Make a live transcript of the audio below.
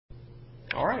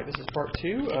All right, this is part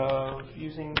 2 of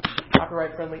using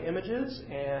copyright-friendly images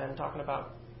and talking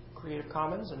about Creative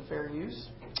Commons and fair use.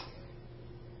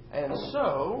 And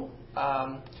so,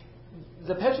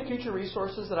 the PechaKucha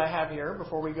resources that I have here,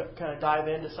 before we kind of dive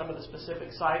into some of the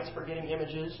specific sites for getting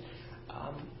images,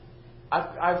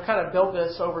 I've kind of built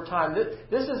this over time.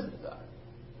 This is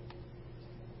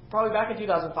probably back in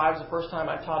 2005 was the first time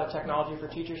I taught a technology for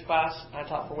teachers class. I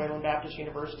taught for Wayland Baptist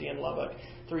University in Lubbock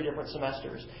 3 different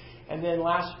semesters. And then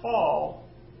last fall,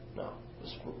 a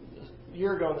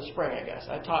year ago in the spring, I guess,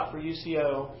 I taught for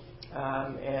UCO,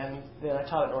 and then I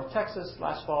taught at North Texas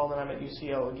last fall, and then I'm at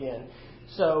UCO again.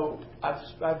 So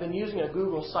I've been using a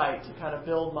Google site to kind of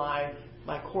build my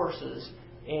courses,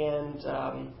 and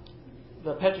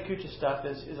the PechaKucha stuff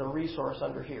is a resource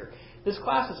under here. This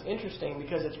class is interesting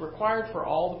because it's required for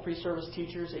all the pre-service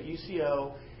teachers at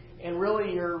UCO, and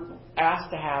really you're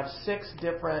asked to have 6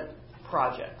 different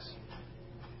projects.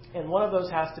 And one of those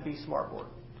has to be Smartboard.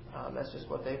 That's just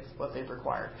what they've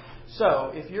required. So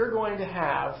if you're going to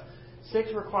have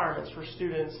 6 requirements for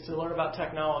students to learn about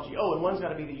technology, and one's got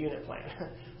to be the unit plan.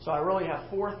 So I really have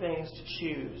 4 things to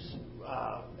choose,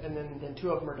 and then 2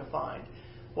 of them are defined.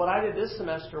 What I did this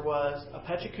semester was a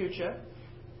PechaKucha,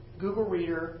 Google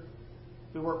Reader.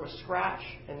 We worked with Scratch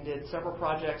and did several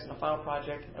projects and a final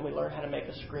project, and we learned how to make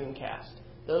a screencast.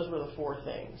 Those were the 4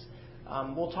 things.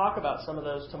 We'll talk about some of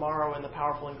those tomorrow in the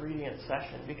Powerful Ingredients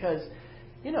session because,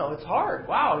 it's hard.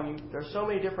 Wow, there's so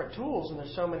many different tools and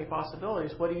there's so many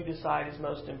possibilities. What do you decide is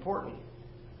most important?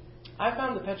 I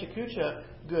found the PechaKucha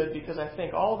good because I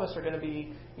think all of us are going to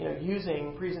be,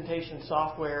 using presentation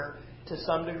software to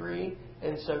some degree,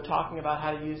 and so talking about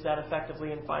how to use that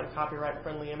effectively and find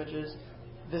copyright-friendly images.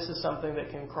 This is something that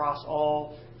can cross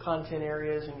all content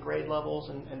areas and grade levels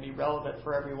and be relevant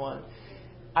for everyone.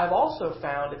 I've also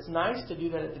found it's nice to do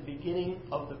that at the beginning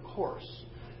of the course,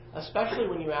 especially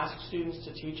when you ask students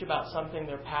to teach about something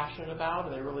they're passionate about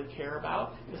and they really care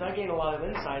about, because I gain a lot of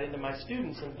insight into my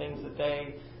students and things that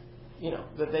they,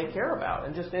 that they care about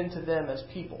and just into them as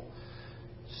people.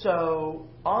 So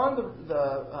on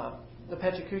the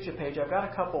PechaKucha page, I've got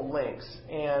a couple links,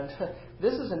 and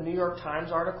this is a New York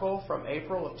Times article from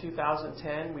April of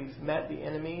 2010. We've met the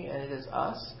enemy, and it is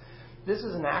us. This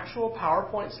is an actual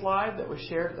PowerPoint slide that was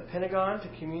shared at the Pentagon to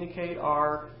communicate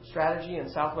our strategy in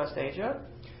Southwest Asia.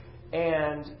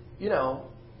 And,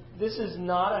 this is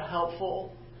not a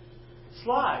helpful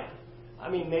slide.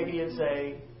 I mean, maybe it's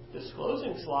a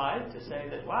disclosing slide to say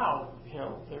that, wow,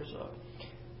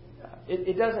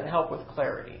 it doesn't help with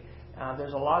clarity.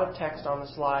 There's a lot of text on the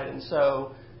slide, and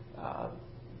so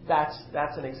that's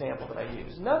an example that I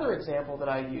use. Another example that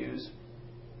I use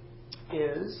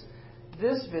is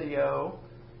this video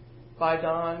by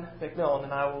Don McMillan,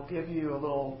 and I will give you a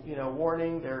little,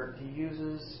 warning. He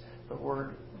uses the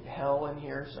word hell in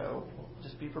here, so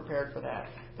just be prepared for that.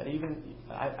 But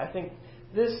I think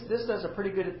this does a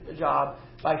pretty good job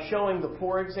by showing the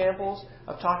poor examples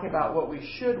of talking about what we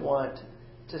should want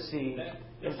to see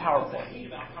in PowerPoint. I hate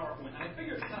about PowerPoint, and I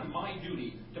figure it's kind of my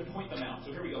duty to point them out.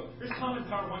 So here we go. Here's common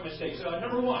PowerPoint mistakes.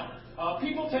 Number 1,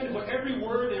 people tend to put every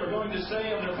word they are going to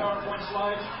say on their PowerPoint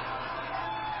slides.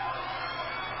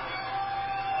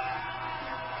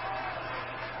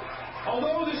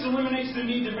 Although this eliminates the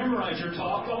need to memorize your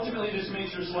talk, ultimately this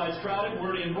makes your slides crowded,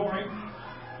 wordy, and boring.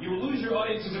 You will lose your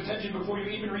audience's attention before you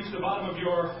even reach the bottom of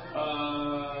your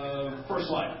first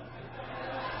slide.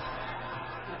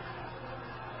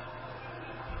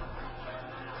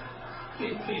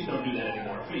 Please don't do that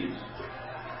anymore, please.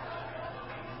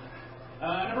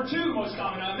 Number 2, most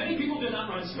common. Many people do not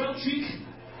run spell check.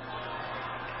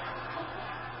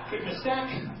 Big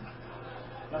mistake.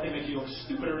 Nothing makes you look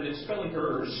stupider than spelling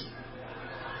errors.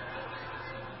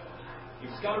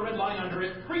 It's got a red line under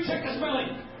it. Recheck the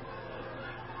spelling.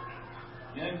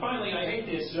 And finally, I hate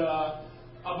this.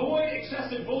 Avoid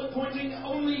excessive bullet pointing.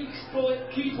 Only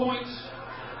bullet key points.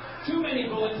 Too many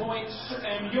bullet points,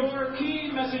 and your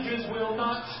key messages will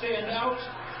not stand out.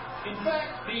 In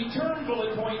fact, the term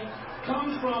bullet point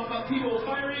comes from people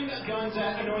firing guns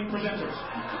at annoying presenters.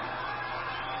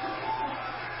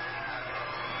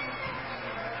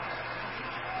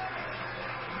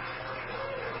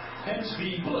 Hence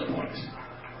the bullet point.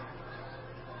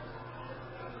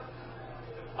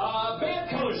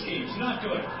 Bad color schemes, not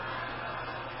good.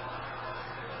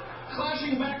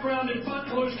 Clashing background and font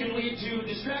colors can lead to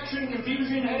distraction,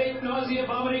 confusion, headache, nausea,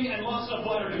 vomiting, and loss of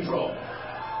bladder control.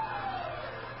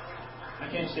 I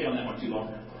can't stay on that one too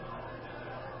long.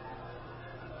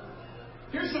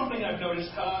 Here's something I've noticed.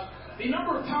 The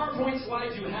number of PowerPoint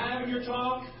slides you have in your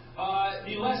talk,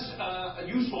 the less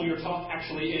useful your talk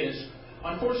actually is.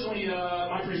 Unfortunately,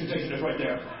 my presentation is right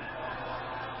there.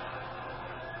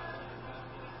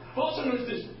 I've also noticed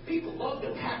this. People love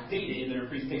to pack data in their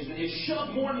presentation. They shove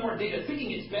more and more data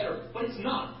thinking it's better, but it's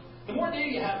not. The more data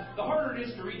you have, the harder it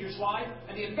is to read your slide,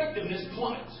 and the effectiveness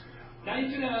plummets. Now you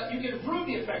can improve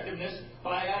the effectiveness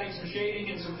by adding some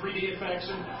shading and some 3D effects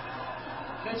and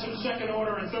then some second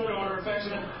order and third order effects.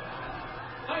 And then,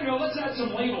 I know, let's add some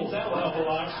labels. That'll help a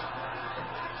lot.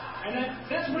 And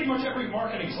that's pretty much every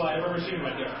marketing slide I've ever seen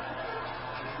right there.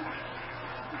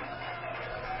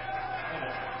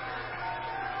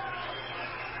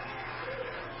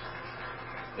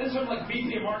 Then some like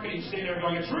VP of marketing stay there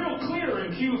going, it's real clear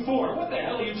in Q4. What the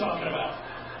hell are you talking about?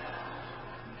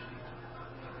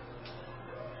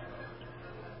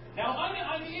 Now,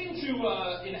 I'm into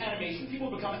in animation. People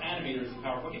become animators in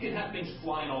PowerPoint. You can have things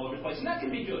flying all over the place, and that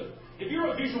can be good. If you're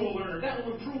a visual learner, that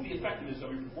will improve the effectiveness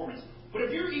of your performance. But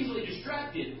if you're easily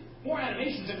distracted, more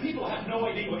animations and people have no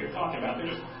idea what you're talking about. They're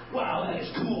just, wow, that is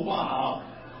cool, wow.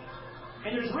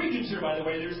 And there's regions here, by the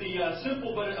way. There's the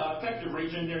simple but effective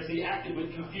region. There's the active but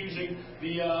confusing,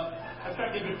 the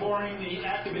effective but boring, the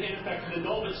active but ineffective, the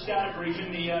dull but static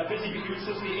region, the busy but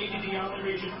useless, the ADD only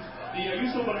region, the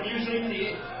useful but amusing,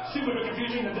 the stupid but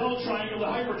confusing, the dull triangle, the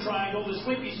hyper triangle, the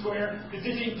sleepy square, the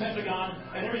dizzying pentagon,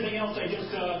 and everything else I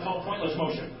just call pointless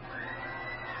motion.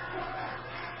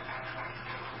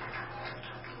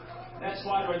 That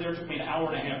slide right there took me an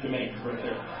hour and a half to make, right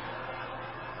there.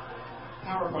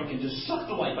 PowerPoint can just suck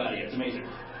the life out of you. It's amazing.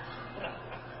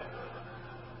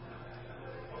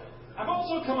 I've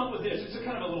also come up with this. It's a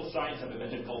kind of a little science I've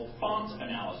invented called font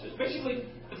analysis. Basically,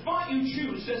 the font you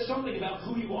choose says something about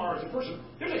who you are as a person.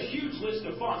 There's a huge list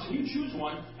of fonts, and you choose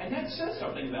one, and that says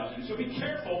something about you. So be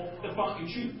careful the font you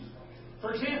choose.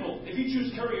 For example, if you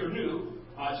choose Courier New,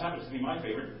 it happens to be my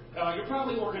favorite, you're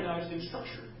probably organized in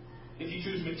structure. If you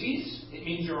choose Matisse, it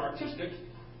means you're artistic.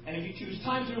 And if you choose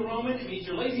Times New Roman, it means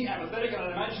you're lazy, apathetic, and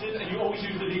unimaginative, and you always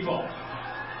use the default.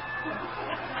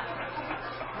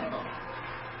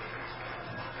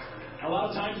 A lot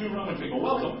of Times New Roman people.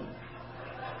 Welcome.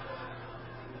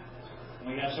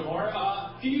 We have some more.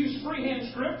 If you use freehand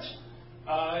script,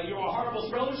 you're a horrible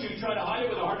speller, so you try to hide it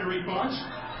with a hard-to-read font.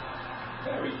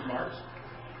 Very smart.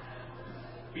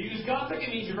 If you use Gothic, it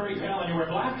means you're very pale and you wear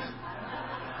black.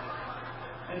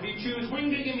 And if you choose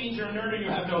Wingding, it means you're a nerd and you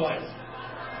have no life.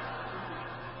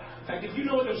 In fact, if you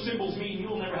know what those symbols mean, you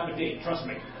will never have a date. Trust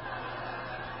me.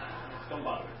 Don't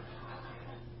bother.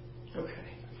 Okay.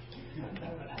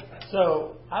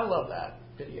 So, I love that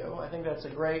video. I think that's a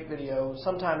great video.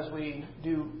 Sometimes we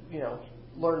do,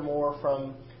 learn more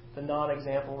from the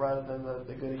non-example rather than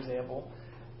the good example.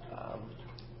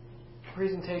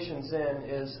 Presentation Zen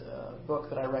is a book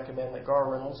that I recommend that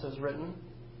Gar Reynolds has written.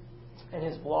 And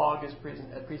his blog is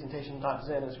at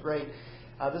presentation.zen is great.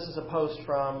 This is a post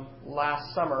from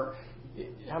last summer.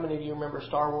 How many of you remember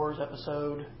Star Wars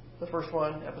episode, the first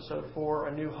one, episode 4,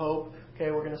 A New Hope?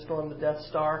 Okay, we're going to storm the Death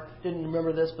Star. Didn't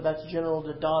remember this, but that's General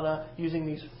Dodonna using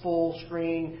these full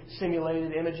screen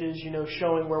simulated images,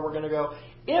 showing where we're going to go.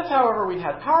 If, however, we'd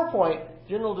had PowerPoint,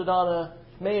 General Dodonna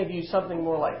may have used something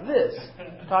more like this,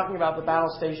 talking about the battle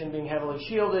station being heavily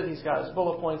shielded. He's got his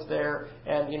bullet points there,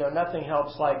 and nothing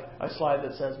helps like a slide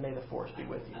that says, "May the Force be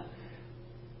with you."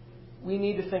 We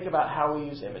need to think about how we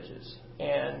use images,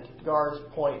 and Gar's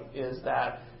point is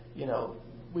that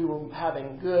we were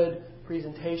having good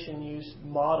presentation use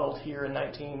modeled here in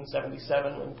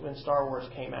 1977 when Star Wars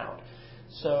came out.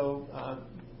 So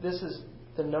this is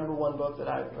the number one book that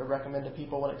I recommend to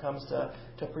people when it comes to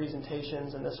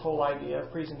presentations and this whole idea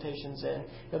of presentations in.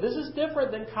 Now, this is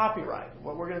different than copyright.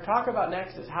 What we're going to talk about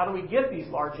next is how do we get these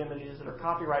large images that are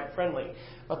copyright friendly.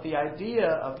 But the idea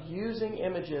of using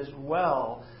images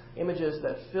well, images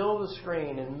that fill the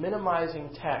screen and minimizing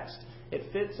text,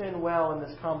 it fits in well in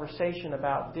this conversation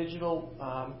about digital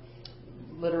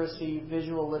literacy,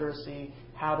 visual literacy,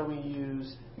 how do we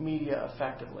use media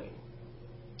effectively.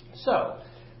 So,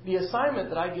 the assignment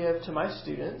that I give to my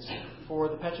students for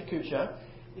the PechaKucha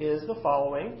is the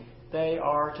following. They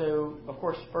are to, of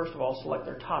course, first of all, select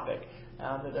their topic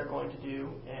that they're going to do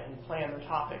and plan their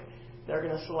topic. They're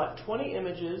going to select 20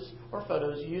 images or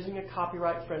photos using a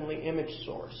copyright-friendly image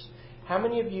source. How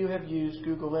many of you have used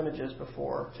Google Images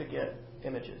before to get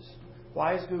images?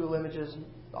 Why is Google Images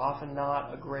often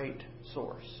not a great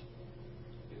source?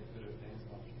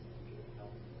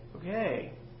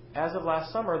 Okay. As of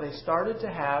last summer, they started to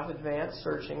have advanced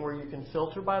searching where you can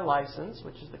filter by license,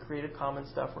 which is the Creative Commons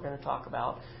stuff we're going to talk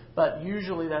about. But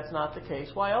usually that's not the case.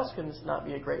 Why else can this not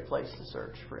be a great place to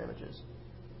search for images?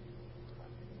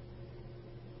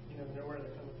 You never know where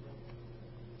they're coming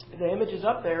from. The image is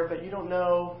up there, but you don't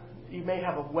know you may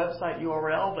have a website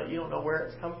URL, but you don't know where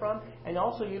it's come from, and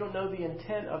also you don't know the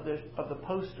intent of the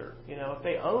poster. If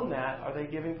they own that, are they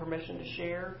giving permission to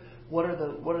share? What are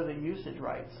the usage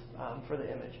rights for the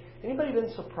image? Anybody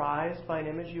been surprised by an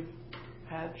image you've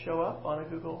had show up on a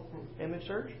Google image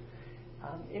search?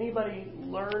 Anybody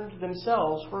learned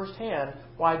themselves firsthand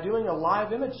why doing a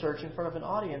live image search in front of an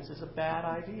audience is a bad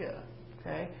idea?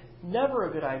 Okay, never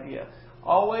a good idea.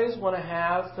 Always want to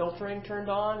have filtering turned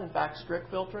on. In fact,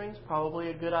 strict filtering is probably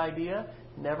a good idea.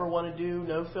 Never want to do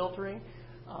no filtering.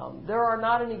 There are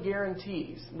not any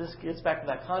guarantees. This gets back to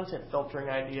that content filtering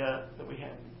idea that we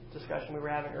had discussion we were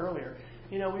having earlier.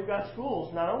 We've got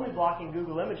schools not only blocking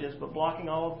Google Images, but blocking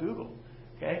all of Google.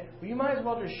 Okay? Well, you might as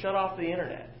well just shut off the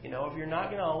internet, if you're not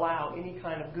going to allow any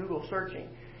kind of Google searching.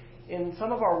 In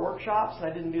some of our workshops, and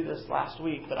I didn't do this last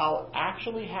week, but I'll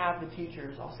actually have the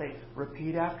teachers, I'll say,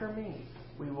 repeat after me.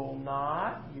 We will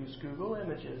not use Google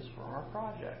Images for our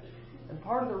project. And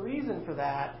part of the reason for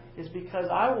that is because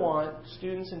I want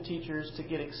students and teachers to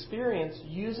get experience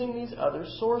using these other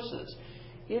sources.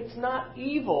 It's not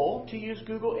evil to use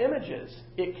Google Images.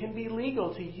 It can be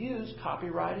legal to use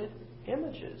copyrighted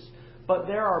images. But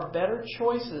there are better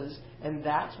choices, and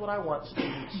that's what I want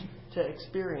students to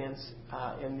experience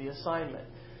in the assignment.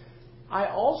 I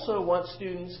also want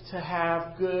students to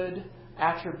have good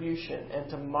attribution and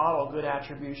to model good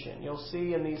attribution. You'll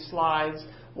see in these slides,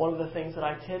 one of the things that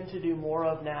I tend to do more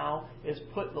of now is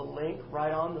put the link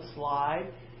right on the slide.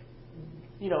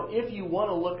 If you want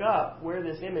to look up where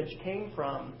this image came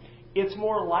from, it's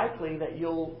more likely that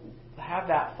you'll have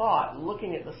that thought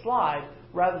looking at the slide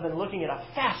rather than looking at a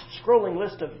fast scrolling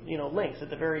list of links at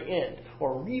the very end,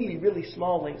 or really, really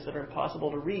small links that are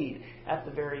impossible to read at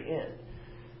the very end.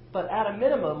 But at a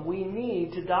minimum, we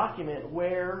need to document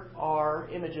where our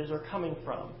images are coming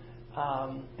from.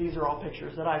 These are all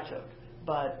pictures that I took.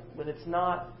 But when it's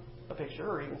not a picture,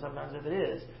 or even sometimes if it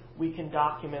is, we can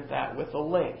document that with a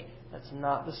link. That's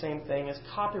not the same thing as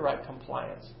copyright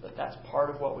compliance, but that's part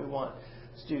of what we want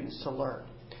students to learn.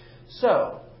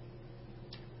 So,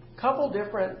 a couple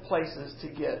different places to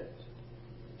get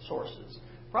sources.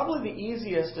 Probably the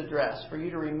easiest address for you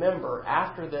to remember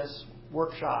after this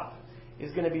workshop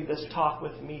is going to be this Talk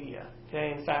with Media.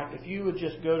 Okay, in fact, if you would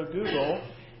just go to Google,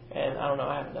 and I don't know,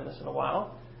 I haven't done this in a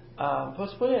while,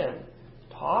 let's put in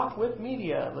Talk with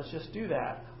Media. Let's just do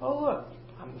that. Oh, look,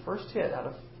 I'm the first hit out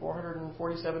of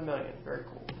 447 million. Very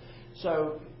cool.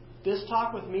 So this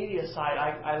Talk with Media site,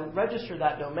 I registered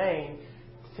that domain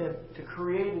to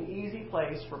create an easy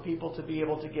place for people to be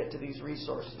able to get to these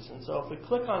resources. And so if we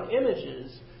click on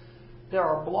images, there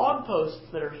are blog posts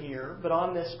that are here, but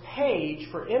on this page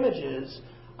for images,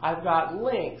 I've got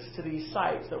links to these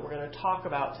sites that we're going to talk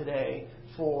about today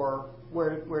for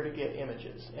where to get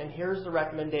images. And here's the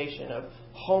recommendation of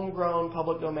homegrown,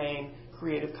 public domain,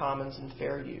 Creative Commons, and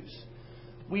fair use.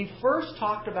 We first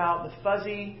talked about the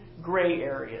fuzzy gray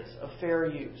areas of fair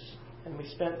use, and we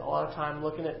spent a lot of time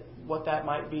looking at what that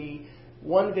might be.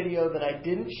 One video that I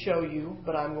didn't show you,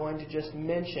 but I'm going to just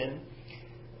mention,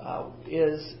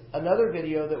 is another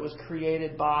video that was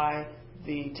created by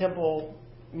the Temple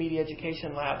Media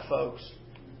Education Lab folks.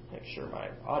 Make sure my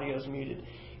audio is muted.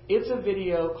 It's a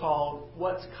video called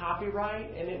What's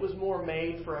Copyright, and it was more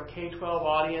made for a K-12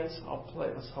 audience. I'll play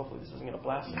this. Hopefully this isn't going to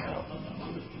blast it out.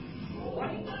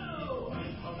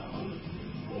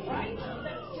 Right now,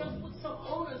 that's just what some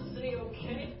owners say,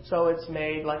 okay? So it's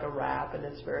made like a rap, and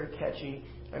it's very catchy.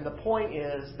 And the point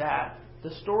is that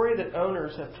the story that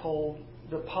owners have told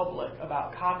the public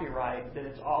about copyright, that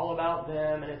it's all about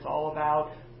them and it's all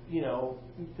about,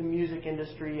 the music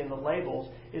industry and the labels,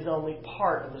 is only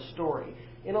part of the story.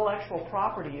 Intellectual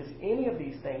property is any of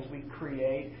these things we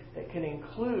create that can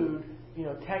include,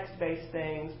 text-based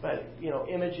things, but,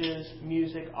 images,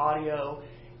 music, audio.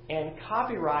 And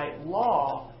copyright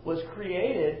law was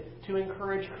created to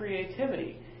encourage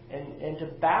creativity and to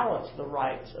balance the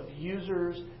rights of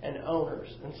users and owners.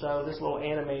 And so this little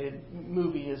animated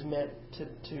movie is meant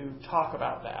to talk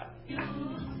about that.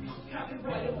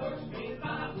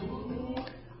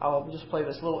 I'll just play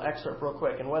this little excerpt real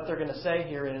quick. And what they're going to say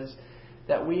here is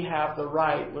that we have the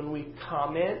right when we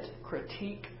comment,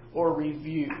 critique, or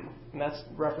review. And that's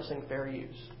referencing fair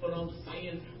use. But I'm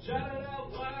saying, shout it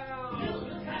out loud.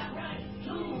 You have right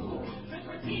to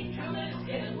critique, comment,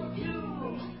 and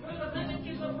review. For the minute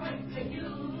is a right to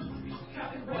use.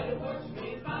 Copyrighted works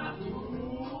made by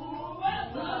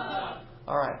whoever.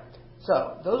 All right.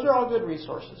 So those are all good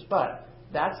resources, but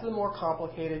that's the more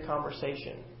complicated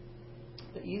conversation.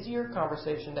 The easier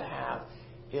conversation to have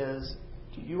is,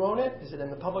 do you own it? Is it in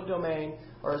the public domain,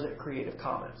 or is it Creative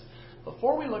Commons?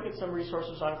 before we look at some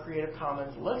resources on Creative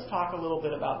Commons, let's talk a little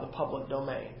bit about the public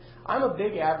domain. I'm a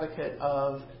big advocate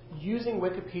of using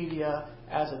Wikipedia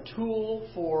as a tool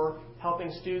for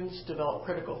helping students develop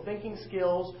critical thinking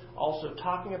skills, also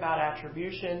talking about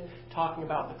attribution, talking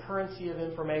about the currency of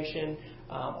information,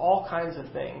 all kinds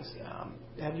of things.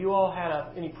 Have you all had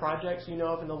any projects you know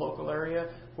of in the local area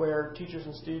where teachers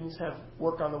and students have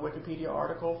worked on the Wikipedia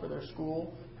article for their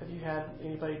school? Have you had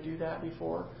anybody do that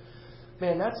before?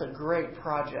 Man, that's a great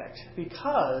project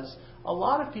because a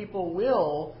lot of people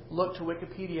will look to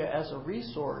Wikipedia as a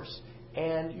resource,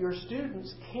 and your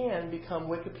students can become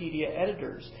Wikipedia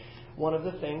editors. One of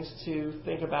the things to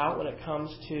think about when it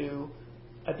comes to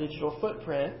a digital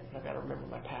footprint, I've got to remember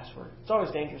my password. It's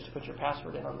always dangerous to put your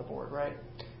password in on the board, right?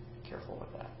 Be careful with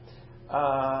that.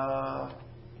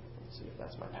 Let's see if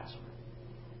that's my password.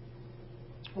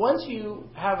 Once you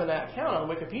have an account on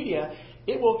Wikipedia,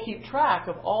 it will keep track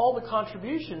of all the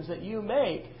contributions that you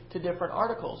make to different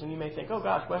articles. And you may think, oh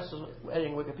gosh, Wes is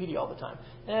editing Wikipedia all the time.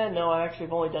 And no, I actually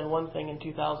have only done one thing in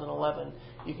 2011.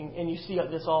 And you see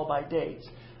this all by dates.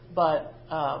 But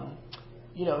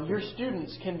your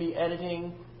students can be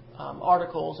editing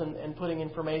articles and putting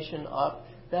information up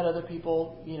that other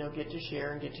people get to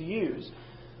share and get to use.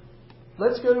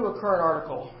 Let's go to a current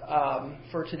article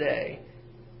for today.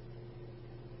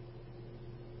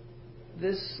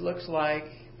 This looks like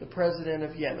the president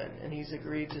of Yemen, and he's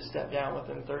agreed to step down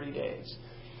within 30 days.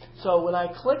 So when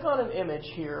I click on an image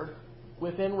here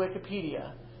within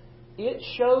Wikipedia, it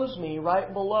shows me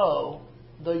right below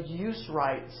the use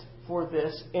rights for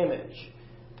this image.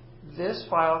 This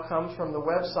file comes from the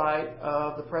website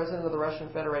of the President of the Russian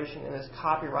Federation and is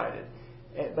copyrighted,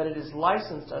 but it is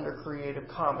licensed under Creative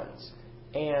Commons.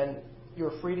 And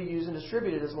you're free to use and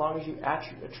distribute it as long as you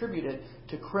attribute it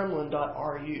to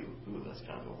Kremlin.ru. Ooh, that's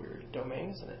kind of a weird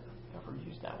domain, isn't it? I've never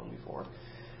used that one before.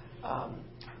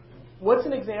 What's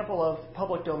an example of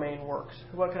public domain works?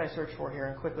 What can I search for here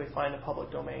and quickly find a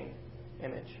public domain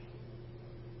image?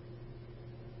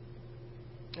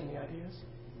 Any ideas?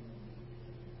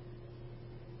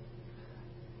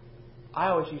 I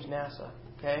always use NASA,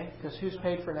 okay? Because who's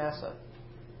paid for NASA?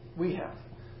 We have.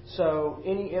 So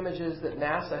any images that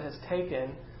NASA has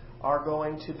taken are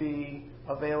going to be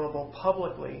available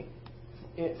publicly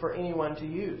for anyone to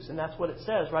use. And that's what it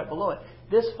says right below it.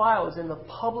 This file is in the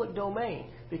public domain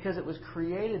because it was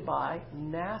created by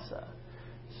NASA.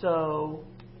 So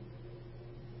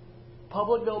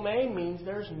public domain means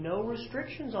there's no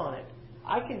restrictions on it.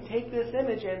 I can take this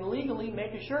image and legally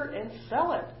make a shirt and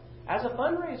sell it as a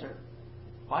fundraiser.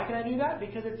 Why can I do that?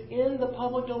 Because it's in the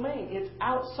public domain. It's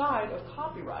outside of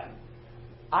copyright.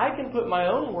 I can put my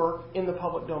own work in the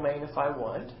public domain if I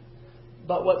want,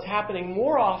 but what's happening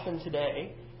more often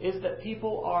today is that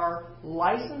people are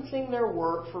licensing their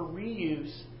work for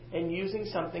reuse and using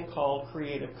something called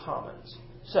Creative Commons.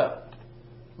 So,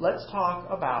 let's talk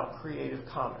about Creative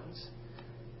Commons.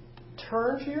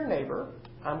 Turn to your neighbor.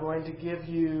 I'm going to give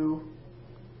you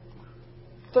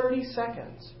 30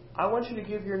 seconds. I want you to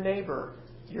give your neighbor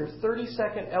your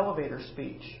 30-second elevator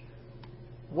speech.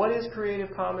 What is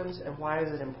Creative Commons and why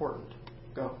is it important?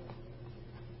 Go.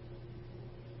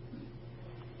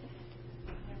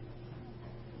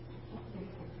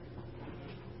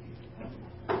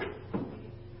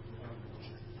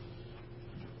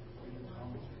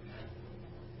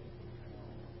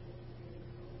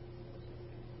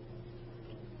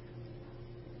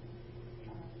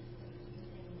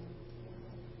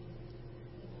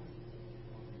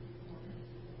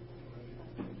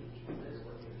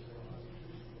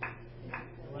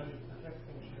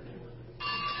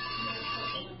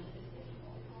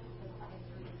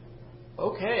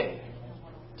 Okay,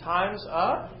 time's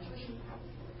up.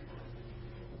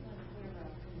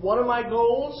 One of my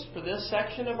goals for this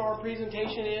section of our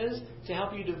presentation is to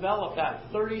help you develop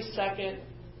that 30-second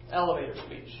elevator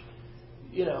speech.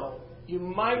 You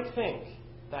might think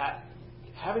that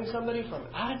having somebody from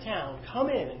out of town come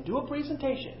in and do a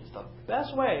presentation is the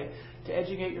best way to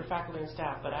educate your faculty and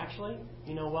staff. But actually,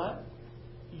 you know what?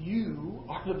 You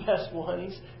are the best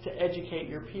ones to educate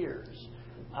your peers.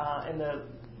 And the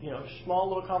small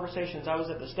little conversations. I was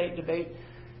at the state debate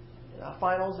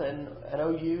finals at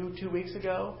OU 2 weeks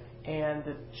ago, and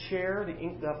the chair of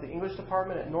the English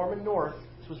department at Norman North,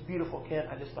 this was beautiful, Kent.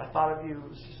 I thought of you. It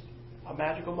was just a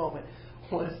magical moment.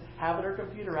 Was having her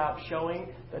computer out showing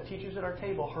the teachers at our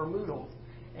table her Moodle.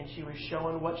 And she was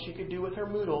showing what she could do with her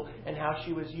Moodle and how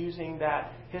she was using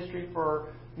that History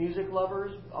for Music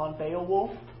Lovers on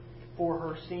Beowulf for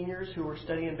her seniors who were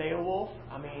studying Beowulf.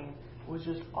 I mean, it was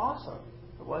just awesome.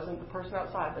 It wasn't the person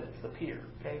outside, but it's the peer,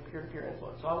 okay, peer-to-peer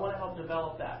influence. So I want to help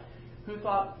develop that. Who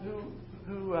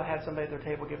Who had somebody at their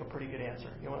table give a pretty good answer?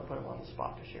 You want to put them on the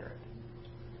spot to share it.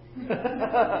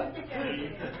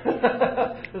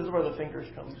 This is where the fingers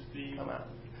come out.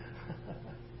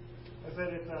 I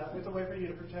said it's a way for you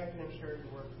to protect and share your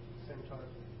work at the same time.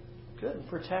 Good.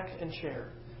 Protect and share.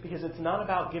 Because it's not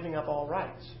about giving up all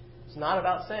rights. It's not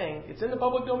about saying it's in the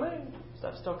public domain.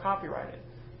 Stuff's still copyrighted.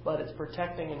 But it's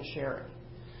protecting and sharing.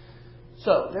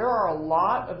 So there are a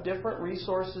lot of different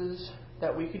resources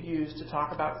that we could use to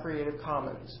talk about Creative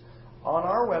Commons. On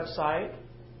our website,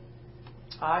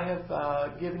 I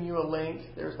have given you a link,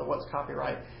 there's the What's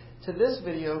Copyright, to this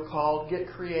video called Get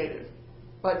Creative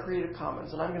by Creative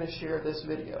Commons, and I'm going to share this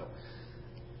video.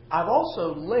 I've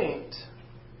also linked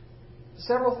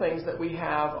several things that we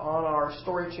have on our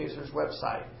Story Chasers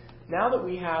website. Now that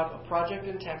we have a project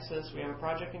in Texas, we have a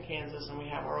project in Kansas, and we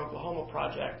have our Oklahoma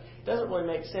project, it doesn't really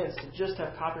make sense to just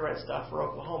have copyright stuff for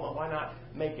Oklahoma. Why not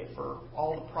make it for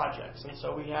all the projects? And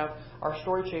so we have our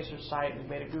Story Chasers site. We've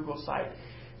made a Google site.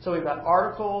 So we've got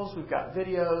articles, we've got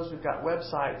videos, we've got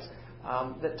websites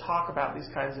that talk about these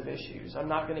kinds of issues. I'm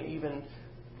not going to even,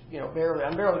 I'm barely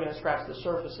going to scratch the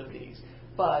surface of these.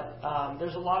 But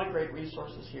there's a lot of great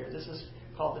resources here. This is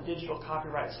called the Digital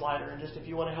Copyright Slider. And just if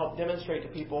you want to help demonstrate to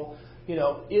people,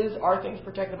 are things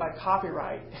protected by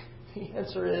copyright? The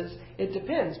answer is it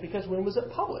depends, because when was it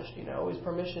published? Is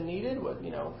permission needed?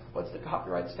 What's the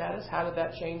copyright status? How did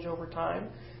that change over time?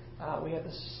 We have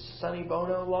the Sonny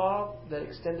Bono law that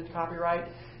extended copyright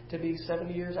to be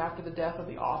 70 years after the death of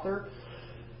the author.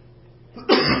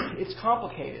 It's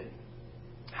complicated.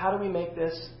 How do we make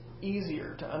this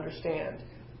easier to understand?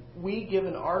 We give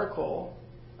an article.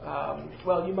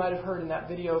 You might have heard in that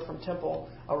video from Temple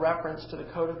a reference to the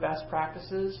Code of Best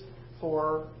Practices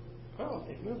for,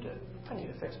 they've moved it. I need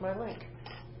to fix my link.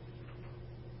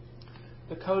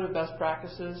 The Code of Best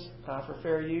Practices for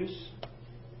Fair Use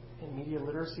in Media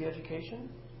Literacy Education.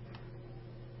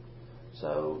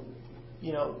 So,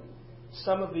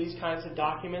 some of these kinds of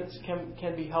documents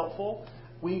can be helpful.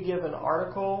 We give an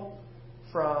article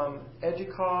from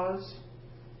EDUCAUSE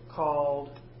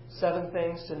called 7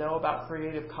 Things to Know About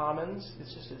Creative Commons.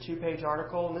 It's just a 2-page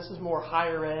article, and this is more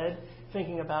higher ed,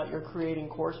 thinking about your creating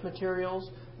course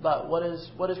materials. But what is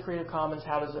Creative Commons?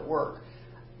 How does it work?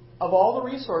 Of all the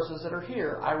resources that are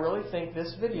here, I really think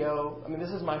this video, this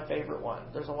is my favorite one.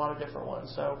 There's a lot of different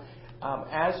ones. So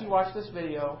as you watch this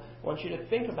video, I want you to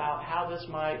think about how this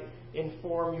might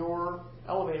inform your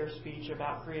elevator speech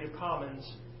about Creative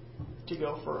Commons to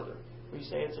go further. We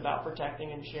say it's about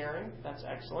protecting and sharing. That's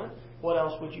excellent. What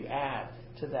else would you add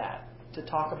to that to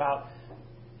talk about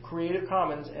Creative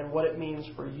Commons and what it means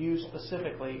for you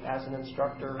specifically as an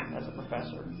instructor, as a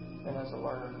professor, and as a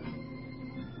learner?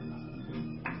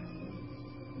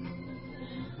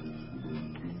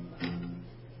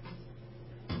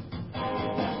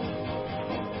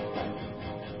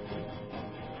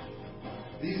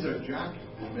 These are Jack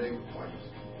and Meg White,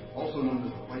 also known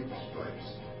as the White Stripes.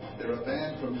 They're a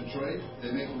band from Detroit.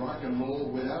 They make rock and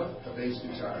roll without a bass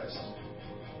guitarist.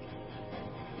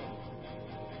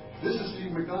 This is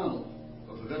Steve McDonald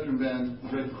of the veteran band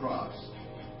Red Cross.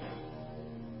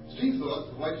 Steve thought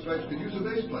the White Stripes could use a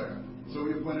bass player, so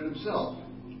he appointed himself.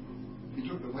 He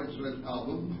took the White Stripes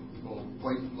album called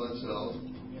White Blood Cells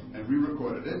and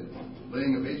re-recorded it,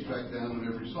 laying a bass track down on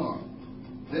every song.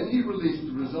 Then he released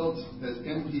the results as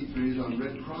MP3s on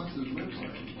Red Cross's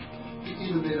website.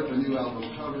 He even made up a new album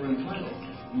cover entitled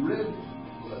Red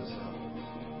Blood Cells.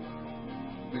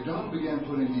 McDonald began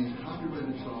putting these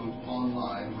copyrighted songs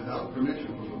online without permission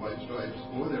from the White Stripes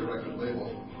or their record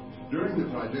label. During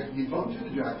the project, he bumped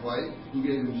into Jack White, who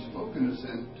gave him spoken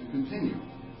assent to continue.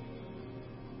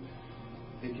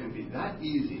 It can be that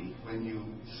easy when you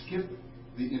skip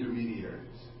the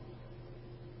intermediaries.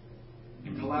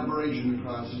 Collaboration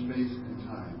across space and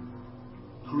time.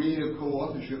 Creative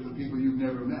co-authorship with people you've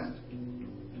never met.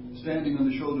 Standing on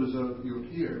the shoulders of your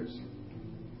peers.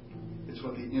 It's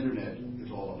what the internet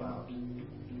is all about.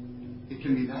 It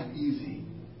can be that easy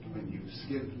when you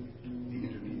skip the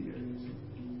intermediaries.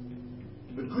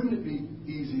 But couldn't it be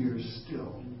easier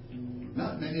still?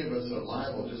 Not many of us are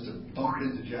liable just to bump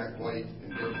into Jack White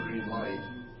and get a green light.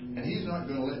 And he's not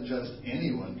going to let just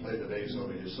anyone play the bass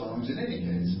over his songs in any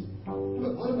case.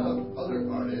 But what about other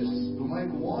artists who might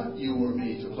want you or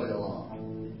me to play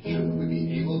along? Shouldn't we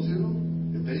be able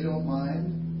to, if they don't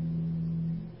mind?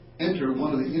 Enter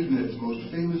one of the Internet's most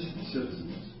famous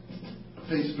citizens. A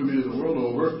face familiar the world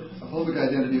over, a public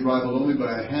identity rivaled only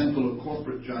by a handful of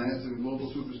corporate giants and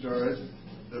global superstars,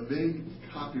 the Big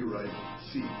Copyright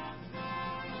C.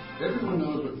 Everyone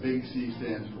knows what Big C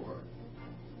stands for.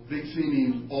 Big C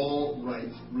means all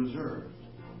rights reserved.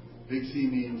 Big C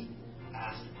means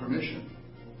ask permission.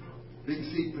 Big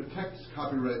C protects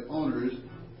copyright owners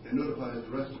and notifies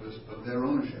the rest of us of their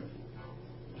ownership.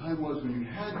 The time was when you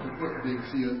had to put Big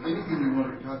C on anything you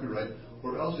wanted to copyright,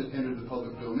 or else it entered the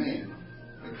public domain,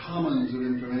 the commons of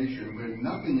information where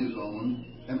nothing is owned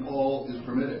and all is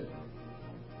permitted.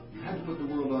 You had to put the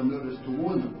world on notice to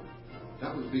warn them.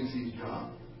 That was Big C's job,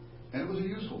 and it was a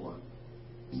useful one.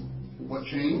 What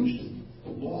changed? The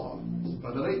law.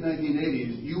 By the late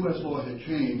 1980s, U.S. law had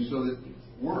changed so that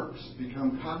works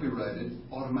become copyrighted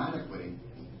automatically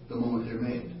the moment they're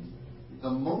made. The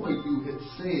moment you hit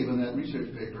save on that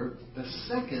research paper, the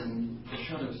second the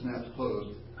shutter snaps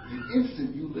closed, the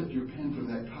instant you lift your pen from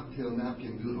that cocktail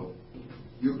napkin doodle,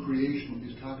 your creation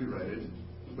is copyrighted,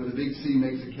 whether Big C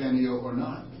makes a cameo or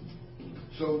not.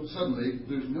 So suddenly,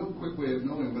 there's no quick way of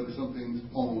knowing whether something's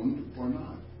owned or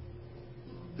not.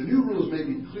 The new rules may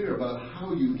be clear about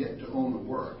how you get to own a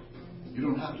work. You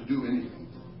don't have to do anything.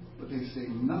 But they say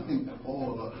nothing at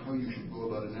all about how you should go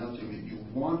about announcing that you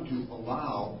want to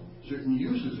allow certain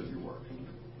uses of your work.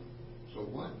 So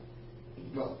what?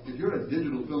 Well, if you're a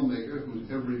digital filmmaker whose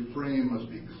every frame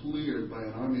must be cleared by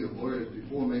an army of lawyers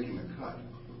before making a cut,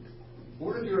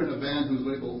 or if you're in a band whose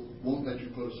label won't let you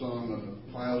put a song on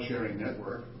the file-sharing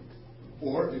network,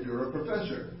 or if you're a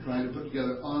professor trying to put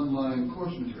together online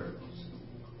course materials,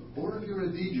 or if you're a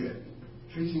DJ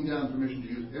chasing down permission to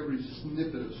use every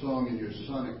snippet of song in your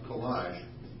sonic collage,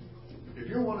 if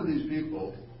you're one of these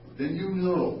people, then you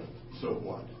know, so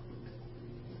what?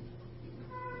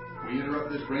 We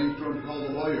interrupt this brainstorm to call the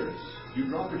lawyers. You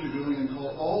drop what you're doing and call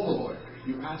all the lawyers.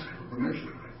 You ask for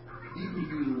permission. Even to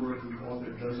use a word whose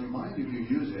author doesn't mind if you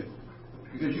use it,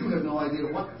 because you have no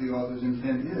idea what the author's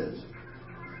intent is.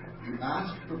 You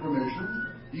ask for permission,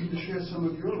 even to share some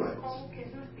of your rights.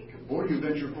 Or you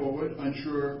venture forward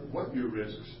unsure what your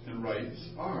risks and rights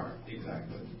are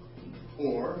exactly.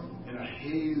 Or, in a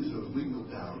haze of legal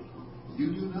doubt, you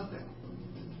do nothing.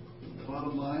 The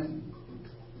bottom line,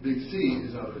 Big C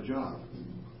is out of a job.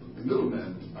 The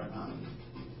middlemen are not.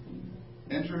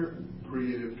 Enter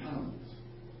Creative Commons.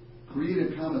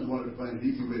 Creative Commons wanted to find an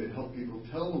easy way to help people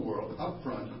tell the world up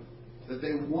front that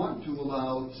they want to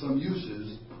allow some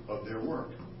uses of their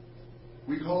work.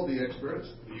 We called the experts,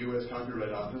 the U.S.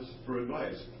 Copyright Office, for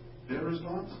advice. Their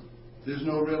response? There's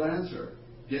no real answer.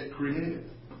 Get creative.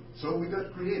 So we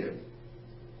got creative.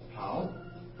 How?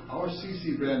 Our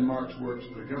CC brand marks works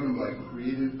that are governed by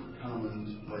Creative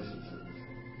Commons licenses.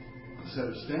 A set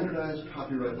of standardized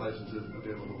copyright licenses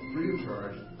available free of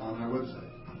charge on our website.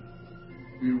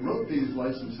 We wrote these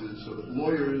licenses so that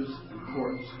lawyers and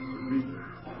courts could read them.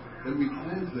 Then we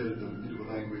translated them into a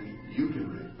language you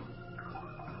can read.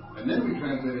 And then we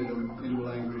translated them into a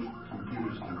language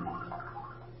computers can read.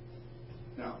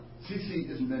 Now,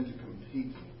 CC isn't meant to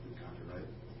compete with copyright,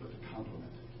 but to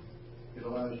complement. It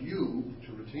allows you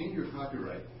to retain your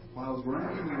copyright while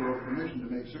granting the world permission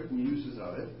to make certain uses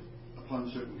of it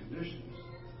upon certain conditions.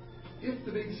 If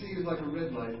the Big C is like a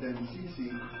red light, then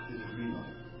CC is a green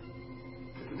light.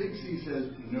 If the Big C says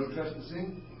no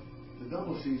trespassing, the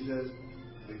double C says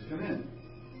please come in.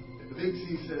 If the Big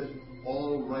C says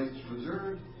all rights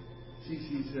reserved,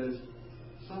 CC says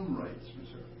some rights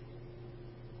reserved.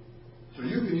 So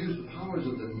you can use the powers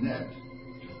of the net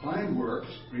to find works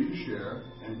free to share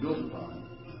and build upon,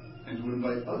 and to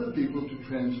invite other people to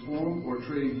transform or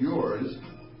trade yours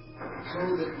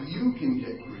so that you can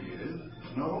get creative,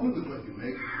 not only with what you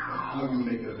make, but how you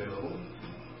make it available,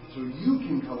 so you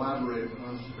can collaborate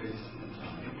across space and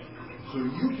time, so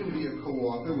you can be a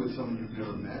co-author with someone you've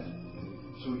never met,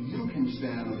 so you can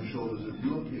stand on the shoulders of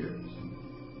your peers,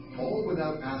 all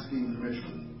without asking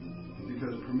permission,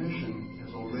 because permission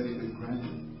has already been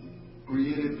granted.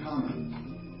 Creative Commons.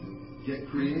 Get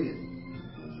creative.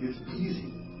 It's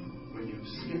easy when you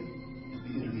skip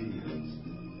the intermediaries.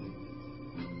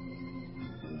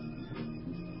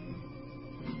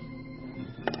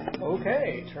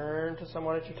 Okay, turn to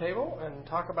someone at your table and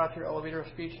talk about your elevator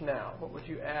speech now. What would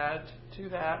you add to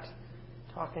that,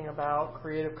 talking about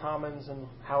Creative Commons and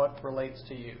how it relates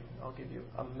to you? I'll give you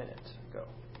a minute. Go.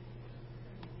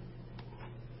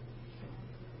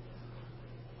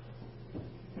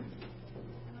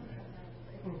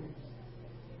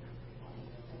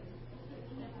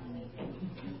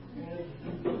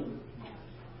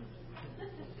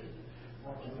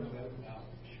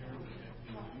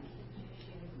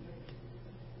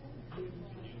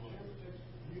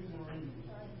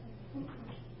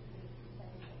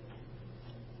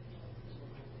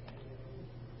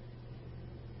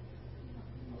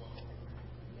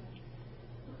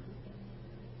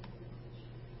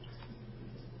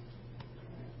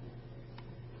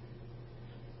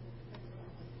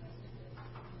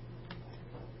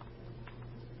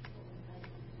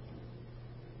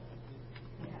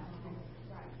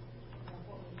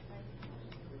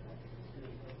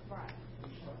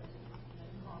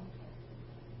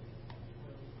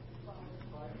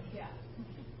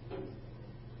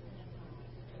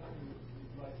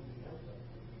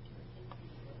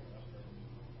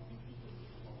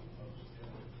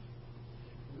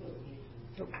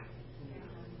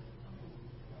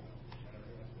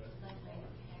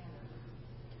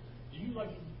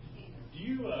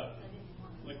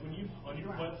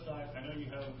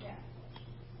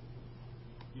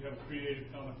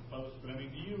 comment posts, but I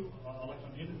mean, do you, like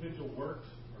on individual works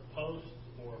or posts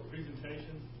or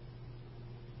presentations,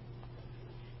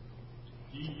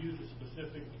 do you use a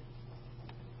specific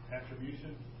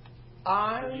attribution?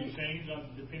 Or do you change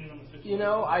depending on the situation? You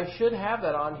know, I should have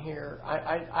that on here.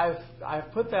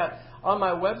 I've put that on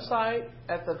my website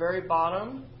at the very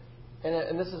bottom,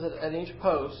 and this is at each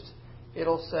post.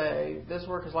 It'll say, this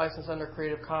work is licensed under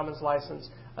Creative Commons license.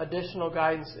 Additional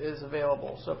guidance is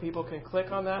available. So people can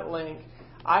click on that link.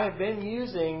 I have been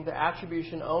using the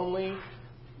attribution only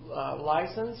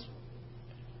license,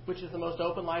 which is the most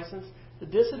open license. The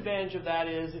disadvantage of that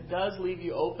is it does leave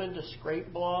you open to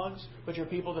scrape blogs, which are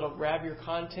people that will grab your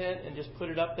content and just put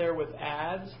it up there with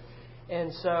ads.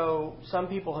 And so some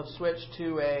people have switched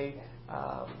to a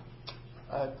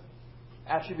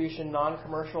attribution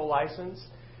non-commercial license.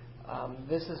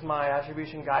 This is my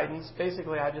attribution guidance.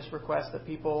 Basically, I just request that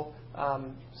people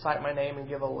cite my name and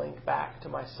give a link back to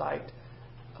my site.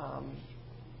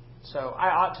 So I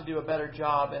ought to do a better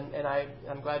job, and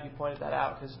I'm glad you pointed that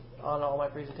out, because on all my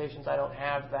presentations I don't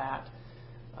have that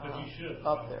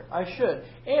up there. I should.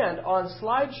 And on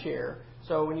SlideShare,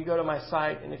 so when you go to my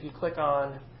site and if you click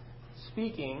on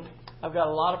speaking, I've got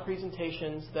a lot of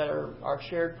presentations that are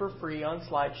shared for free on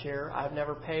SlideShare. I've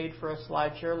never paid for a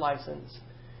SlideShare license.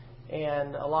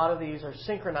 And a lot of these are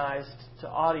synchronized to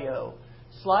audio.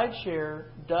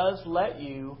 SlideShare does let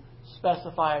you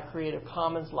specify a Creative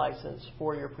Commons license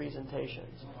for your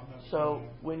presentations. So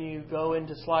when you go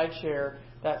into SlideShare,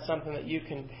 that's something that you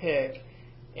can pick.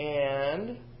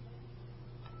 And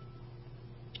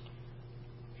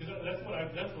that's what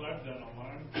I've done on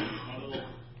mine. My little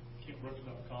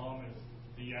KentBrooks.com is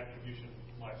the attribution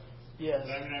license. Yes.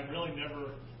 But I mean, I've really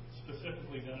never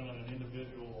specifically done it on an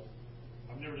individual.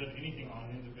 I've never done anything on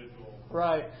an individual.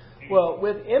 Right. Well,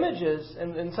 with images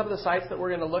and some of the sites that we're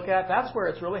going to look at, that's where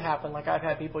it's really happened. Like I've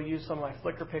had people use some of my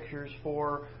Flickr pictures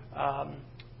for,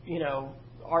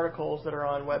 articles that are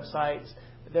on websites.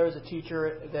 There was a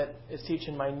teacher that is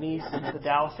teaching my niece in the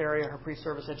Dallas area, her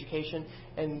pre-service education,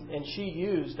 and she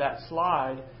used that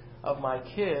slide of my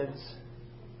kids.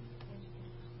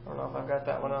 I don't know if I've got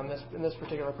that one on in this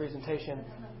particular presentation.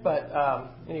 But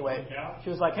anyway, she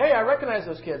was like, hey, I recognize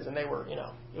those kids. And they were,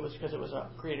 it was because it was a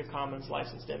Creative Commons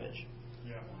licensed image.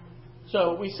 Yeah.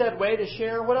 So we said way to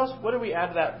share. What else? What did we add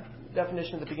to that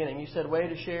definition at the beginning? You said way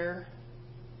to share.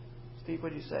 Steve,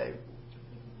 what did you say?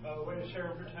 Way to share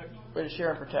and protect. Way to share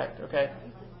and protect. Okay.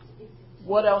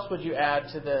 What else would you add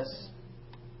to this?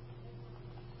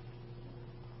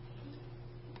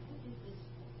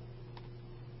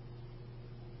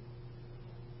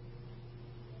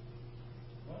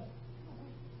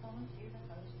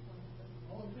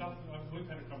 We've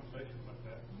had a conversation about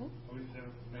that. We just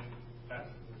haven't made it past.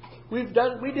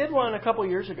 We did one a couple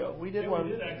years ago. We did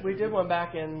one. We did one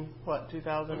back in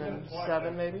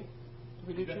 2007 maybe. Did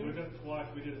we do two? We've done it twice.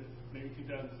 We did it maybe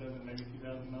 2007, maybe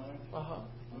 2009.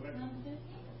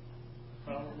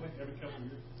 Probably every couple of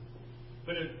years.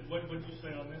 But what did you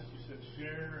say on this? You said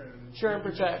share and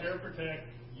protect. Share, protect,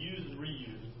 use and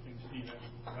reuse in Stephen,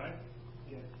 right?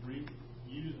 Yeah.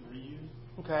 Use and reuse.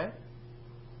 Okay.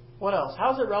 What else?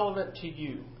 How is it relevant to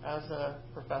you as a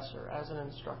professor, as an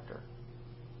instructor?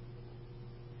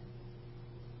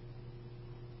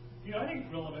 I think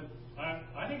it's relevant.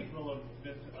 I think it's relevant to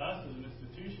us as an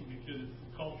institution because it's the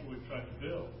culture we've tried to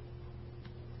build.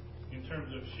 In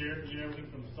terms of sharing, everything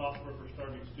from software for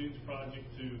starving students project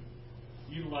to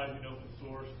utilizing open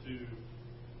source to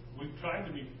we've tried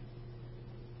to be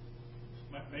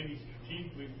maybe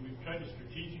strategic. We've tried to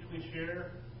strategically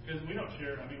share because we don't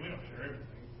share. We don't share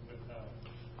everything, but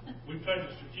we've tried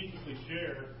to strategically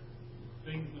share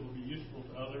things that will be useful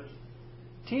to others.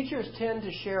 Teachers tend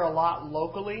to share a lot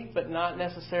locally, but not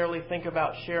necessarily think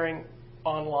about sharing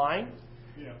online.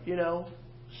 Yeah.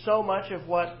 So much of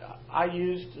what I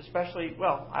used, especially,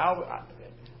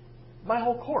 my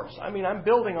whole course. I'm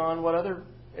building on what other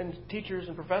teachers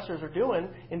and professors are doing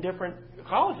in different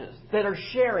colleges that are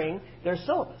sharing their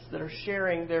syllabus, that are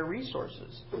sharing their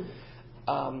resources.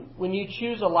 When you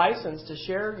choose a license to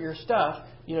share your stuff,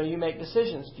 you make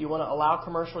decisions. Do you want to allow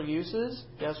commercial uses?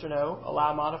 Yes or no?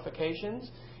 Allow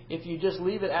modifications? If you just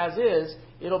leave it as is,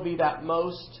 it'll be that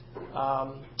most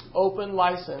open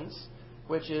license,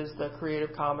 which is the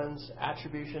Creative Commons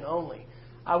attribution only.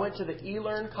 I went to the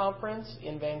eLearn conference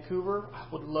in Vancouver. I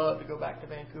would love to go back to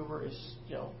Vancouver.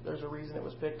 There's a reason it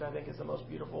was picked. I think it's the most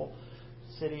beautiful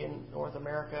city in North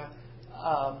America.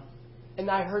 And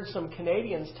I heard some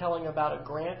Canadians telling about a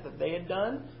grant that they had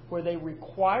done where they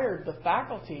required the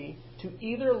faculty to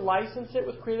either license it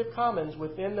with Creative Commons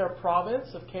within their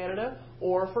province of Canada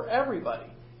or for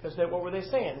everybody. Because what were they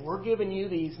saying? We're giving you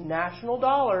these national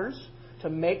dollars to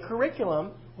make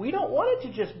curriculum. We don't want it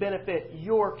to just benefit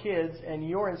your kids and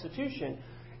your institution.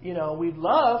 You know, we'd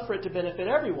love for it to benefit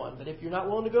everyone. But if you're not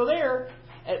willing to go there,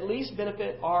 at least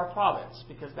benefit our province,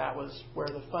 because that was where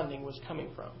the funding was coming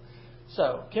from.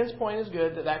 So Ken's point is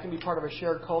good, that can be part of a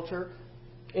shared culture.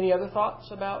 Any other thoughts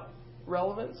about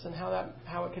relevance and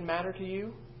how it can matter to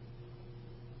you?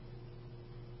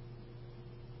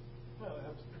 Well, it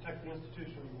helps protect the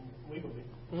institution legally.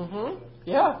 Mm-hmm.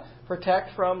 Yeah,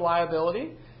 protect from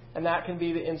liability, and that can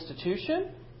be the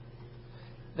institution.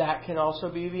 That can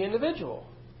also be the individual.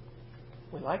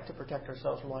 We like to protect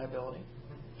ourselves from liability.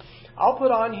 I'll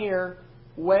put on here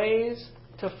ways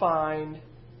to find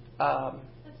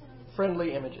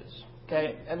friendly images.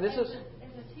 Okay, and this is. As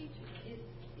a teacher, it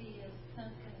is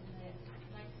something that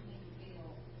makes me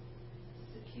feel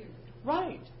secure.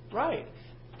 Right.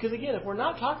 Because again, if we're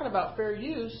not talking about fair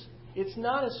use, it's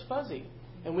not as fuzzy.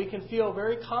 And we can feel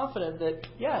very confident that,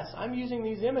 yes, I'm using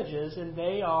these images and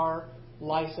they are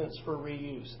licensed for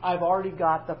reuse. I've already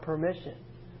got the permission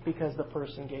because the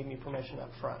person gave me permission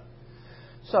up front.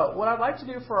 So what I'd like to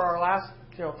do for our last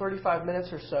 35 minutes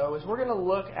or so is we're going to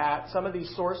look at some of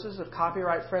these sources of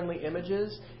copyright-friendly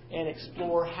images and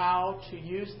explore how to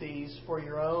use these for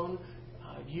your own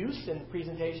use in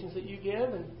presentations that you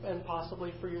give and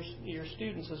possibly for your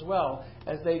students as well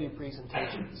as they do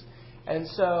presentations. And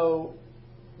so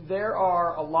there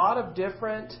are a lot of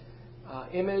different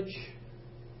image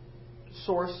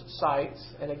source sites.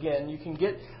 And again, you can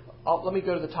get... let me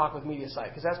go to the Talk with Media site,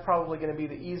 because that's probably going to be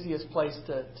the easiest place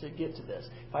to get to this.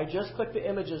 If I just click the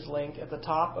images link at the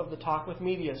top of the Talk with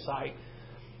Media site,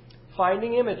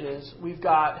 finding images, we've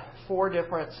got 4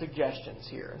 different suggestions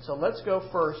here. And so let's go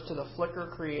first to the Flickr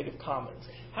Creative Commons.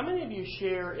 How many of you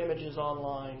share images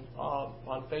online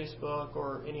on Facebook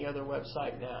or any other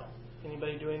website now?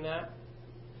 Anybody doing that?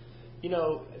 You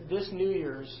know, this New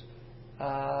Year's,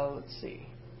 let's see.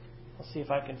 I'll see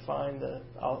if I can find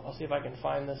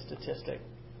the statistic.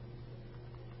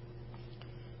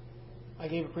 I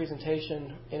gave a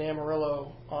presentation in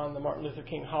Amarillo on the Martin Luther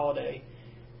King holiday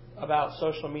about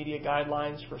social media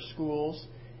guidelines for schools,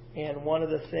 and one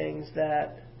of the things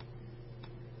that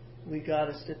we got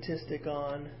a statistic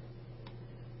on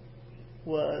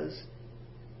was,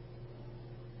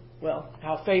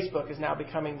 how Facebook is now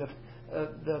becoming the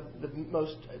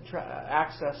most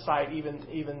accessed site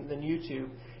even than YouTube.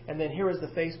 And then here was the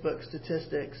Facebook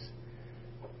statistics.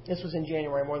 This was in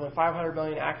January. More than 500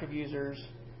 million active users,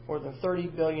 more than 30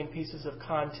 billion pieces of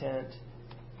content.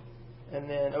 And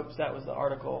then, that was the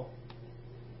article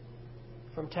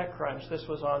from TechCrunch. This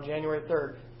was on January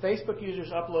 3rd. Facebook users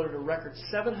uploaded a record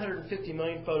 750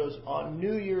 million photos on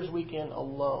New Year's weekend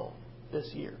alone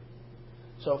this year.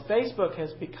 So Facebook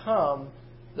has become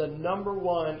the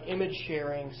 #1 image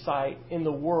sharing site in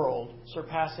the world,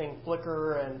 surpassing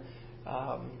Flickr and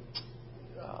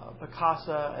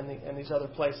Picasa and these other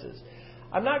places.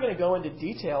 I'm not going to go into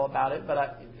detail about it,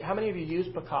 but how many of you use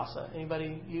Picasa?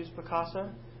 Anybody use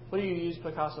Picasa? What do you use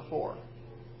Picasa for?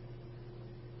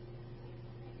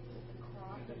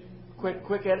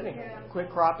 Quick editing, quick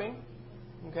cropping.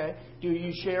 Okay. Do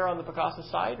you share on the Picasa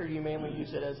site, or do you mainly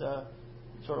use it as a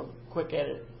sort of quick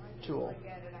edit tool?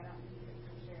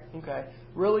 Okay.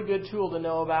 Really good tool to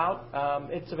know about.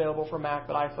 It's available for Mac,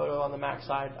 but iPhoto on the Mac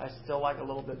side I still like a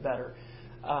little bit better.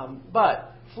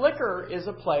 But Flickr is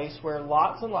a place where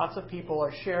lots and lots of people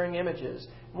are sharing images.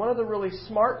 One of the really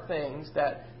smart things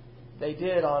that they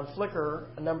did on Flickr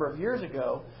a number of years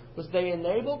ago was they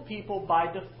enabled people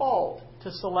by default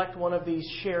to select one of these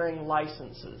sharing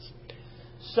licenses.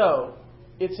 So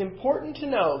it's important to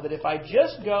know that if I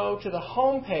just go to the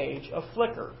home page of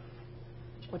Flickr,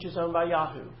 which is owned by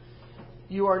Yahoo,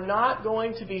 you are not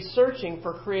going to be searching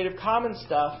for Creative Commons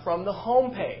stuff from the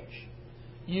home page.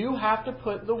 You have to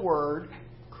put the word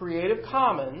Creative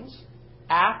Commons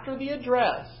after the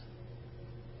address.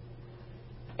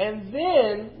 And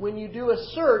then when you do a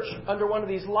search under one of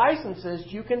these licenses,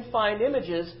 you can find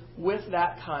images with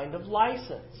that kind of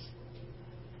license.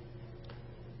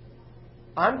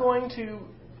 I'm going to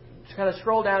kind of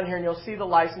scroll down here and you'll see the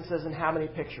licenses and how many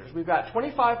pictures. We've got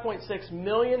 25.6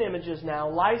 million images now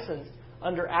licensed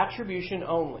under attribution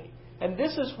only. And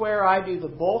this is where I do the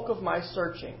bulk of my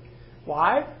searching.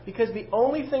 Why? Because the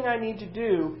only thing I need to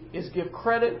do is give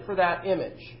credit for that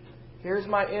image. Here's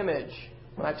my image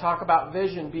when I talk about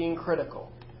vision being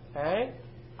critical. Okay?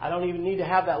 I don't even need to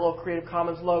have that little Creative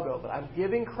Commons logo, but I'm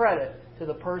giving credit to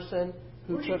the person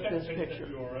who took this picture.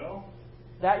 That URL?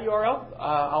 That URL,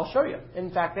 I'll show you.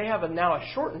 In fact, they have now a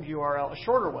shortened URL, a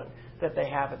shorter one that they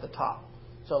have at the top.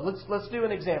 So let's do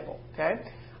an example. Okay,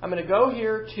 I'm going to go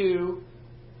here to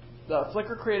the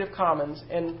Flickr Creative Commons,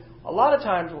 and a lot of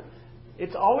times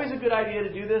it's always a good idea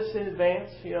to do this in advance.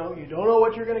 You know, you don't know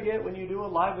what you're going to get when you do a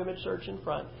live image search in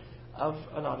front of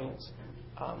an audience.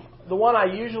 The one I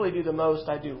usually do the most,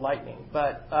 I do lightning,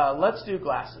 but let's do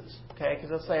glasses, okay? Because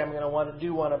let's say I'm going to want to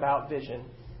do one about vision,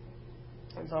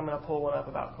 and so I'm going to pull one up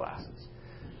about glasses.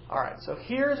 All right, so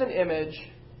here's an image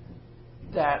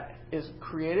that is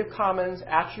Creative Commons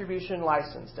Attribution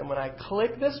Licensed, and when I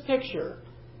click this picture,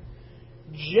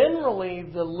 generally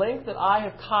the link that I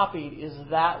have copied is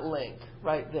that link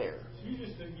right there. So you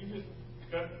just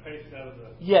cut and paste out of the...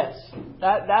 Yes,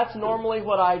 that's normally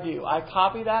what I do. I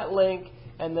copy that link,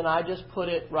 and then I just put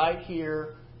it right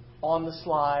here on the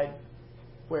slide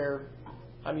where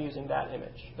I'm using that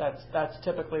image. That's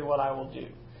typically what I will do.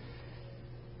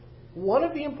 One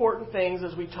of the important things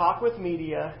as we talk with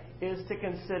media is to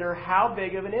consider how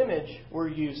big of an image we're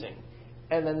using.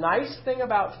 And the nice thing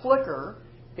about Flickr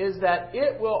is that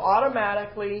it will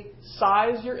automatically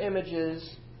size your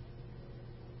images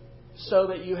so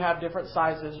that you have different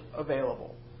sizes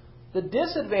available. The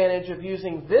disadvantage of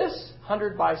using this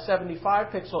 100 by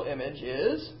 75 pixel image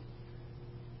is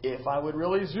if I would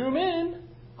really zoom in,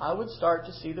 I would start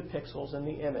to see the pixels in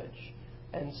the image.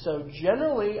 And so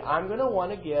generally, I'm going to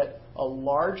want to get a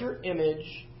larger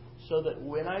image so that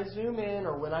when I zoom in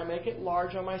or when I make it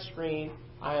large on my screen,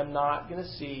 I am not going to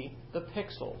see the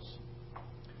pixels.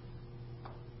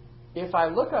 If I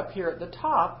look up here at the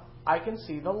top, I can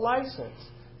see the license,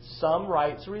 some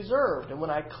rights reserved. And when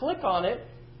I click on it,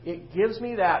 it gives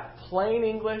me that plain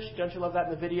English. Don't you love that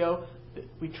in the video?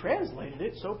 We translated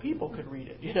it so people could read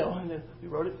it, you know, and then we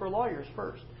wrote it for lawyers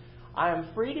first. I am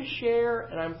free to share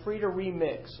and I'm free to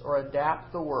remix or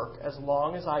adapt the work as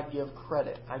long as I give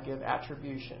credit, I give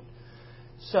attribution.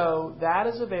 So that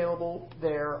is available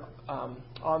there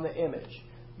on the image.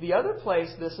 The other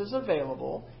place this is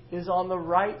available is on the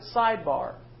right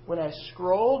sidebar. When I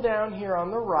scroll down here on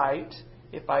the right,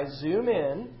 if I zoom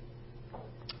in,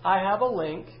 I have a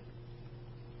link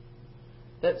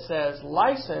that says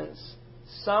license,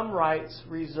 some rights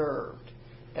reserved.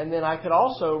 And then I could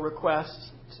also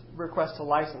request a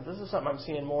license. This is something I'm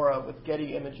seeing more of with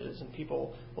Getty Images, and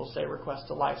people will say request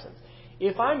a license.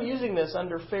 If I'm using this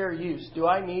under fair use, do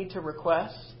I need to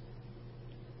request?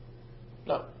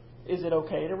 No. Is it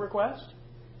okay to request?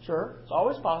 Sure. It's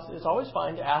always possible. It's always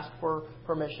fine to ask for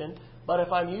permission. But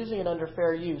if I'm using it under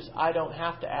fair use, I don't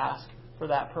have to ask for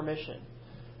that permission.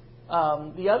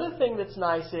 The other thing that's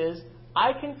nice is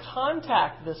I can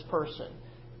contact this person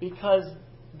because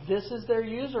this is their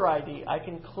user ID. I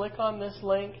can click on this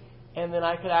link and then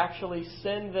I could actually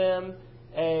send them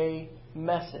a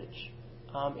message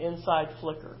inside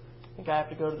Flickr. I think I have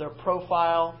to go to their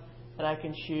profile and I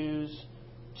can choose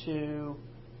to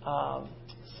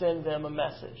send them a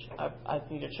message. I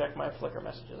need to check my Flickr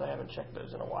messages. I haven't checked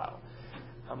those in a while.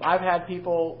 I've had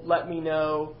people let me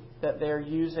know that they're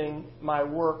using my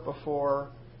work before,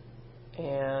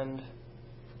 and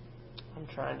I'm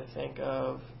trying to think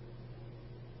of,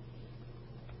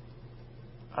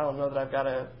 I don't know that I've got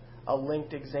a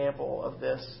linked example of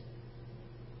this,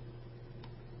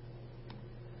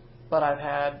 but I've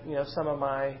had, some of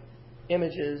my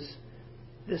images,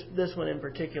 this one in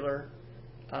particular,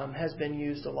 has been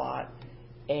used a lot.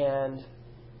 And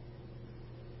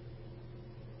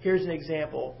here's an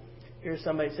example. Here's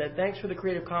somebody said, thanks for the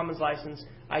Creative Commons license.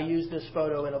 I use this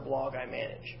photo in a blog I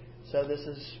manage. So this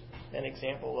is an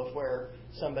example of where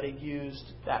somebody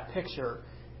used that picture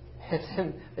and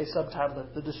then they subtitled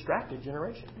it The Distracted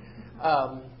Generation.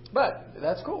 But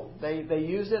that's cool. They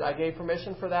used it. I gave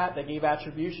permission for that. They gave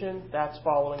attribution. That's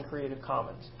following Creative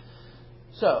Commons.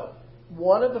 So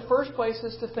one of the first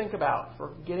places to think about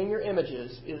for getting your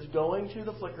images is going to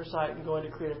the Flickr site and going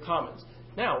to Creative Commons.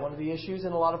 Now, one of the issues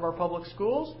in a lot of our public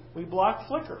schools, we block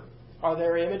Flickr. Are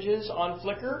there images on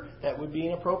Flickr that would be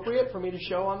inappropriate for me to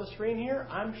show on the screen here?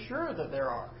 I'm sure that there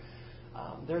are.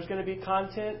 There's going to be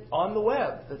content on the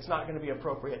web that's not going to be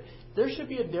appropriate. There should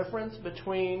be a difference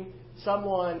between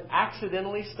someone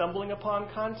accidentally stumbling upon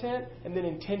content and then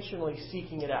intentionally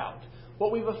seeking it out.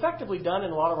 What we've effectively done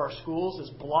in a lot of our schools is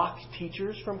block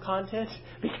teachers from content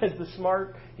because the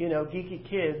smart, geeky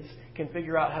kids can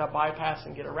figure out how to bypass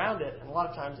and get around it. And a lot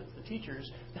of times it's the teachers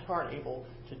that aren't able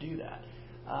to do that.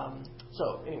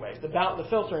 So anyway, the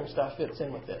filtering stuff fits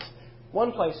in with this.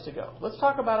 One place to go. Let's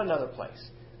talk about another place,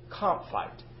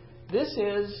 CompFight. This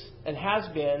is and has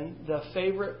been the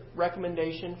favorite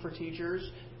recommendation for teachers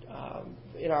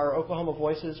in our Oklahoma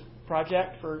Voices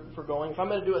project for going. If I'm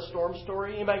going to do a storm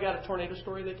story, anybody got a tornado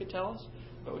story they could tell us?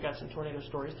 But we got some tornado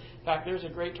stories. In fact, there's a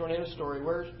great tornado story.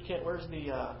 Where's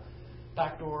the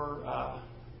backdoor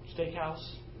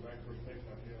Steakhouse. Blackbird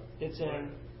Steakhouse, yeah.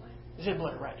 It's in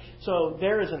Blair, right? So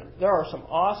there are some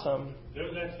awesome. There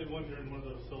was actually one during one of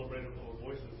those Celebratable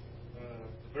Voices.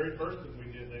 The very first one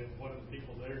we did, one of the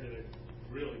people there did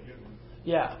a really good one.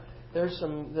 Yeah, there's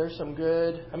some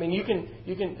good. I mean, you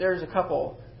can. There's a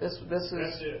couple. This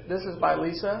is by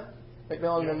Lisa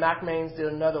McMillan, and Mac Maines did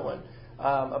another one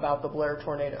about the Blair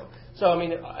tornado. So I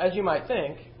mean, as you might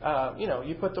think,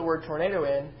 you put the word tornado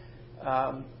in.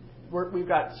 We've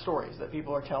got stories that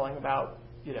people are telling about,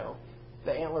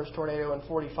 the Antlers tornado in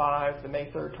 45, the May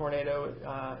 3rd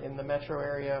tornado in the metro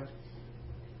area.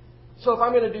 So if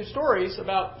I'm going to do stories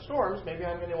about storms, maybe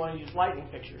I'm going to want to use lightning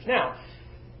pictures. Now,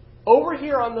 over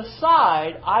here on the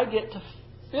side, I get to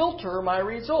filter my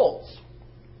results.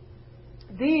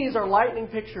 These are lightning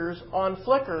pictures on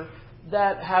Flickr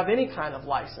that have any kind of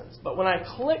license. But when I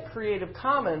click Creative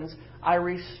Commons, I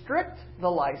restrict the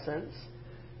license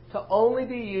to only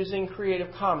be using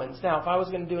Creative Commons. Now, if I was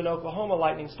going to do an Oklahoma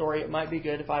lightning story, it might be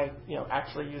good if I,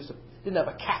 actually didn't have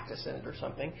a cactus in it or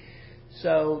something.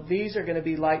 So these are going to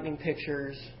be lightning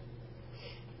pictures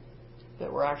that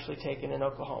were actually taken in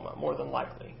Oklahoma, more than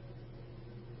likely.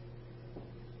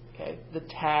 Okay, the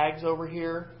tags over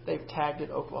here, they've tagged it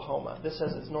Oklahoma. This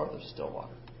says it's north of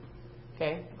Stillwater.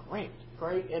 Okay, great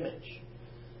image.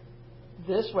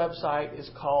 This website is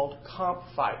called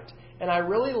CompFight. And I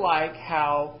really like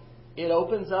how it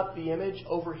opens up the image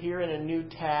over here in a new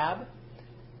tab.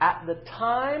 At the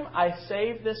time I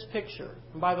save this picture,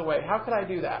 and by the way, how could I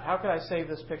do that? How could I save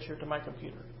this picture to my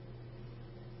computer?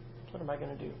 What am I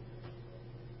going to do?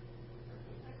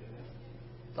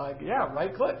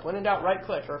 Right click. When in doubt, right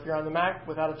click. Or if you're on the Mac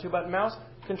without a 2-button mouse,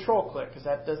 control click, because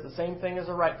that does the same thing as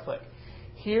a right click.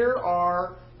 Here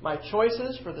are my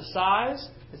choices for the size.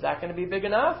 Is that going to be big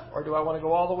enough? Or do I want to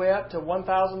go all the way up to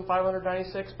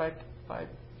 1,596 by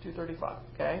 235?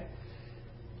 Okay.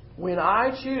 When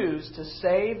I choose to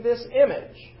save this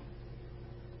image,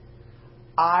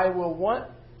 I will want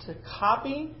to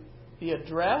copy the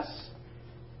address.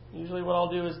 Usually what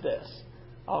I'll do is this.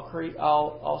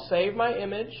 I'll save my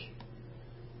image.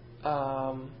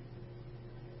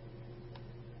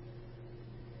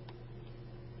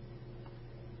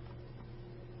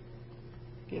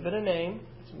 Give it a name.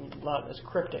 It's not as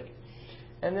cryptic.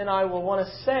 And then I will want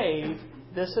to save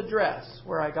this address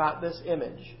where I got this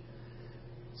image.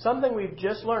 Something we've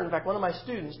just learned, in fact, one of my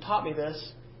students taught me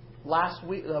this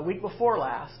the week before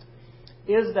last,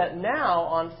 is that now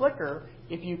on Flickr,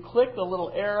 if you click the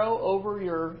little arrow over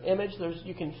your image,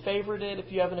 you can favorite it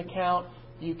if you have an account.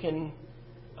 You can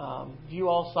view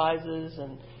all sizes,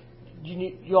 and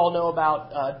you all know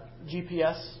about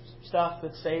GPS stuff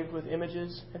that's saved with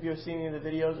images. Have you ever seen any of the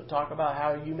videos that talk about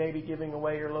how you may be giving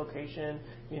away your location?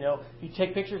 You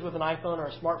take pictures with an iPhone or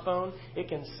a smartphone, it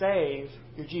can save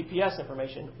your GPS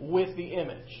information with the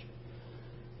image.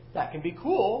 That can be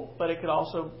cool, but it could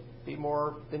also be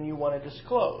more than you want to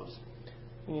disclose.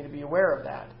 You need to be aware of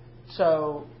that.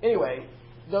 So anyway,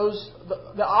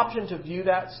 the option to view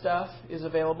that stuff is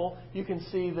available. You can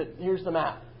see that here's the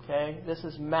map. Okay, this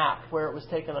is mapped where it was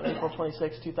taken on April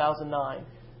 26, 2009,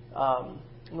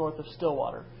 north of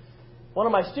Stillwater. One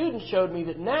of my students showed me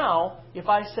that now, if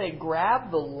I say grab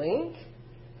the link,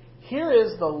 here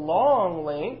is the long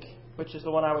link, which is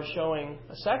the one I was showing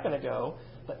a second ago.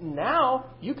 But now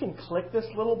you can click this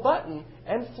little button,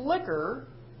 and Flickr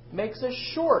makes a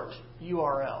short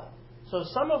URL. So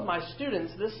some of my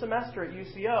students this semester at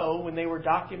UCO, when they were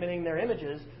documenting their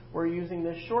images, were using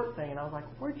this short thing. And I was like,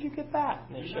 where'd you get that?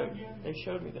 And they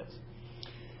showed me this.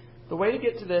 The way to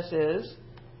get to this is,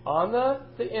 on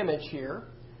the image here,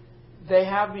 they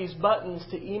have these buttons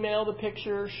to email the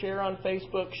picture, share on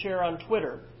Facebook, share on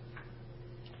Twitter.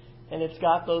 And it's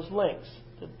got those links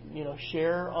to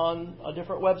share on a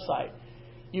different website.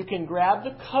 You can grab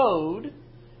the code,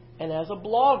 and as a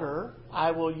blogger,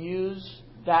 I will use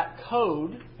that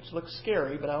code, which looks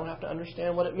scary, but I don't have to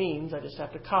understand what it means. I just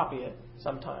have to copy it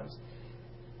sometimes.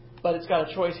 But it's got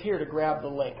a choice here to grab the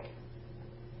link.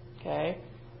 Okay?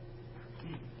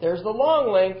 There's the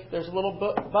long link. There's a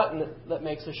little button that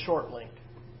makes a short link.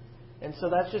 And so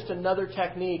that's just another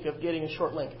technique of getting a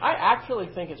short link. I actually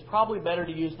think it's probably better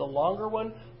to use the longer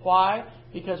one. Why?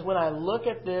 Because when I look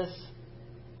at this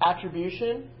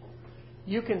attribution,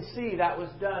 you can see that was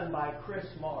done by Chris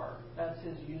Marr. That's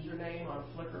his username on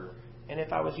Flickr. And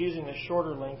if I was using a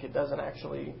shorter link, it doesn't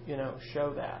actually,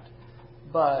 show that.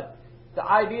 But the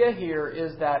idea here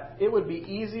is that it would be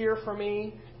easier for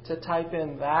me to type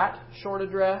in that short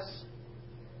address,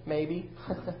 maybe.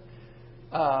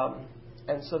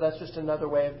 And so that's just another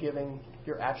way of giving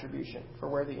your attribution for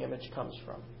where the image comes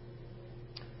from.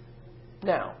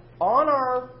 Now, on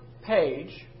our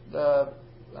page, the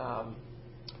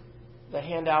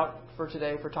handout for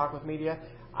today for Talk with Media,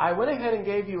 I went ahead and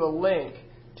gave you a link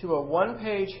to a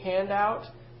one-page handout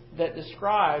that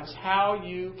describes how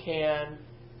you can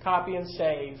copy and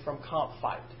save from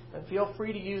CompFight. And feel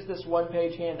free to use this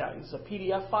one-page handout. It's a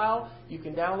PDF file. You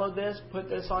can download this, put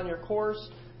this on your course,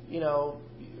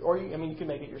 or you can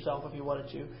make it yourself if you wanted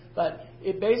to. But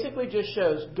it basically just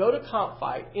shows, go to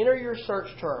CompFight, enter your search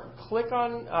term, click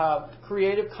on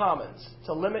Creative Commons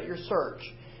to limit your search,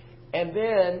 and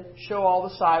then show all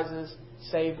the sizes,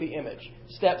 save the image.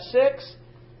 Step 6,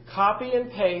 copy and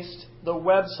paste the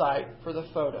website for the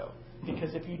photo.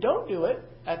 Because if you don't do it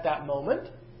at that moment,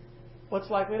 what's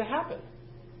likely to happen?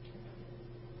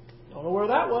 Don't know where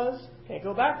that was. Can't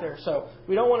go back there. So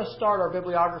we don't want to start our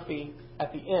bibliography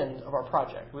at the end of our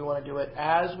project. We want to do it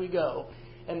as we go.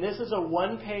 And this is a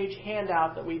one-page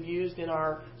handout that we've used in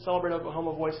our Celebrate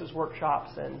Oklahoma Voices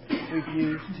workshops, and we've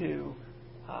used to,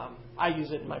 I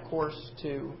use it in my course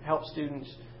to help students,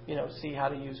 see how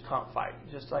to use CompFight.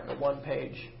 Just like a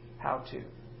one-page how-to.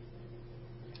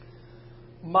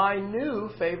 My new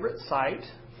favorite site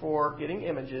for getting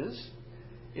images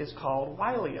is called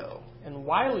Wylio. And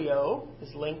Wylio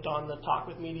is linked on the Talk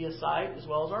with Media site as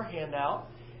well as our handout.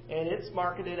 And it's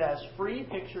marketed as free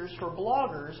pictures for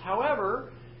bloggers.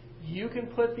 However, you can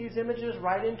put these images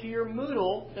right into your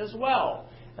Moodle as well.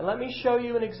 And let me show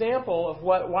you an example of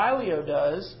what Wylio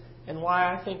does and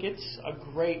why I think it's a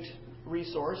great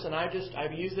resource. And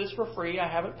I've used this for free. I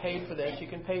haven't paid for this. You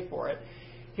can pay for it.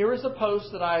 Here is a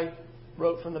post that I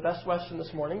wrote from the Best Western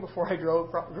this morning before I drove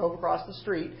across the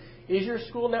street. Is your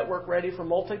school network ready for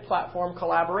multi-platform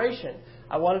collaboration?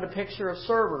 I wanted a picture of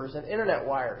servers and internet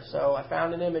wires, so I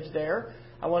found an image there.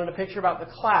 I wanted a picture about the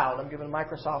cloud. I'm giving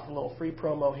Microsoft a little free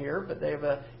promo here, but they have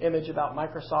an image about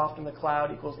Microsoft and the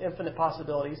cloud equals infinite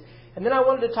possibilities. And then I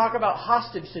wanted to talk about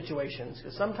hostage situations,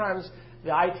 because sometimes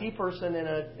the IT person in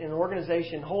an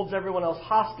organization holds everyone else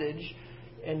hostage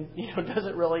and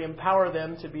doesn't really empower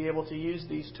them to be able to use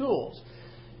these tools.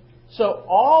 So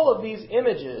all of these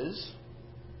images,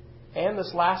 and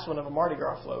this last one of a Mardi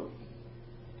Gras float,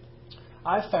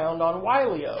 I found on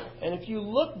Wylio. And if you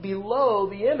look below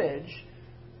the image,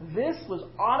 this was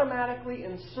automatically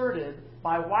inserted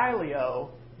by Wylio,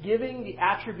 giving the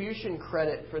attribution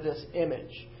credit for this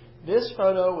image. This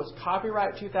photo was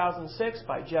copyright 2006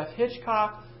 by Jeff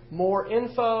Hitchcock. More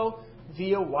info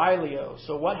via Wylio.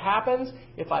 So what happens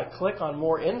if I click on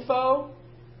more info?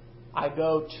 I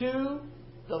go to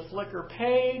the Flickr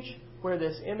page where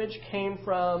this image came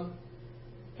from,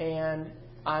 and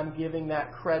I'm giving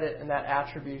that credit and that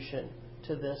attribution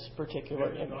to this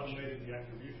particular image. Automated the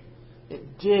attribution.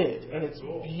 It did, and it's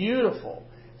beautiful.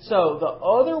 So the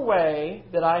other way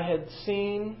that I had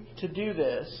seen to do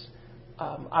this,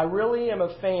 I really am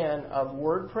a fan of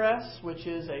WordPress, which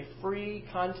is a free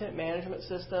content management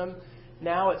system.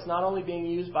 Now it's not only being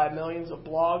used by millions of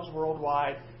blogs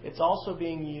worldwide, it's also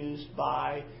being used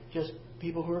by just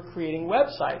people who are creating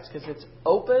websites, because it's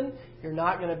open. You're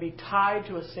not going to be tied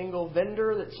to a single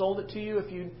vendor that sold it to you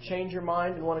if you change your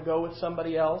mind and want to go with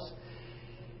somebody else.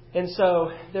 And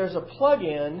so there's a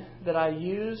plugin that I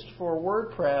used for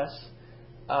WordPress,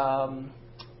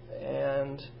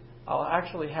 and I'll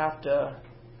actually have to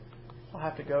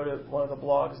go to one of the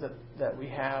blogs that we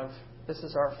have. This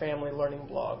is our family learning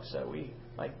blog, so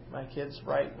my kids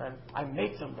write, and I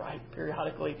make them write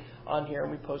periodically on here,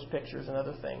 and we post pictures and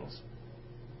other things.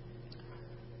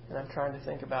 And I'm trying to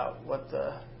think about what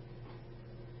the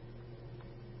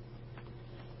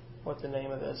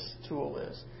name of this tool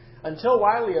is. Until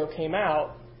Wylio came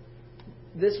out,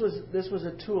 this was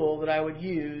a tool that I would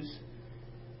use.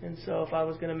 And so if I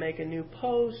was going to make a new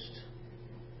post,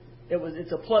 it was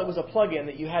a plugin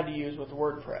that you had to use with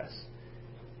WordPress.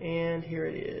 And here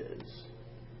it is,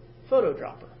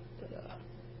 PhotoDropper. Ta-da.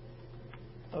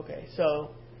 Okay,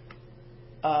 so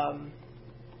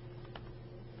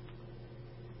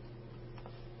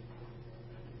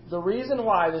the reason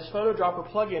why this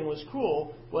PhotoDropper plugin was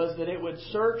cool was that it would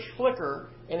search Flickr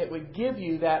and it would give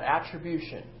you that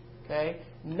attribution. Okay.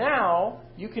 Now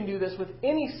you can do this with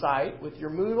any site, with your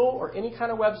Moodle or any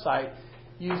kind of website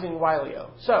using Wylio.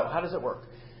 So how does it work?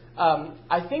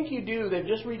 I think they've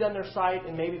just redone their site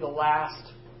in maybe in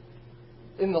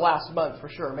the last month for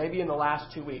sure, maybe in the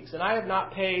last 2 weeks. And I have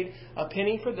not paid a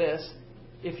penny for this.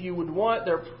 If you would want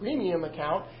their premium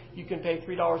account, you can pay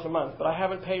 $3 a month. But I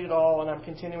haven't paid it all, and I'm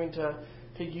continuing to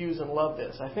use and love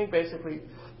this. I think basically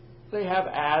they have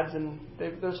ads, and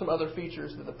there's some other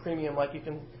features to the premium, like you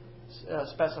can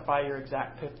specify your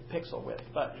exact pixel width.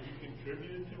 But did you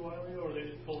contribute to Wylio, or they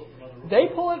just pull it from other?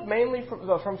 They pull it mainly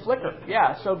from Flickr.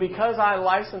 Yeah. So because I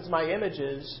license my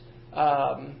images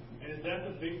And is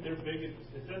that their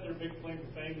big claim to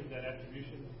fame? Is that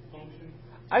attribution function?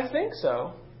 I think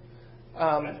so.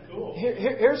 That's cool.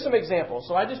 Here's some examples.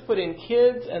 So I just put in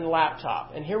kids and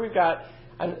laptop, and here we've got.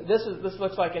 This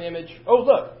looks like an image. Oh,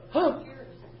 look! Huh?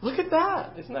 Look at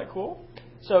that! Isn't that cool?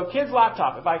 So kids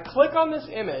laptop. If I click on this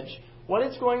image, what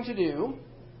it's going to do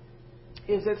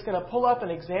is it's going to pull up an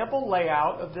example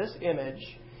layout of this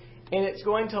image, and it's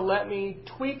going to let me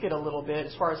tweak it a little bit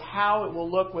as far as how it will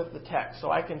look with the text.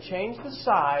 So I can change the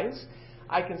size.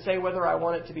 I can say whether I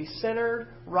want it to be centered,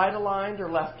 right aligned, or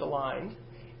left aligned.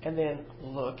 And then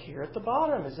look here at the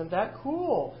bottom. Isn't that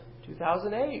cool?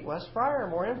 2008, West Friar,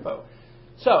 more info.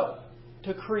 So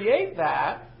to create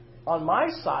that on my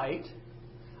site,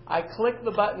 I click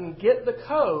the button Get the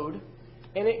Code,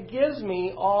 and it gives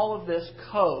me all of this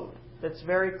code that's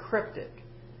very cryptic.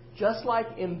 Just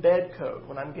like embed code.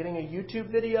 When I'm getting a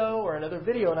YouTube video or another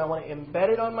video and I want to embed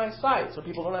it on my site so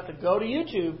people don't have to go to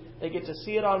YouTube, they get to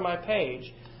see it on my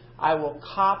page, I will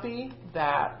copy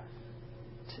that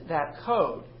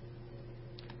code.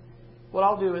 What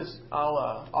I'll do is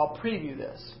I'll preview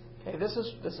this. Okay, this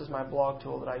is my blog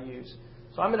tool that I use.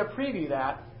 So I'm going to preview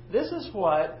that. This is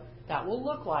what that will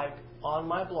look like on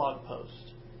my blog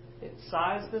post. It's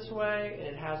sized this way and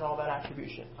it has all that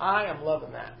attribution. I am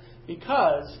loving that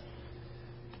because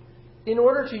in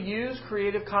order to use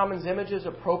Creative Commons images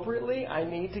appropriately, I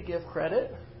need to give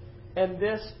credit, and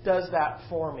this does that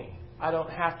for me. I don't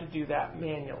have to do that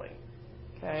manually.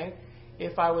 Okay?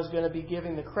 If I was going to be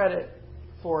giving the credit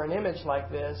for an image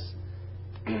like this,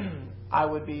 I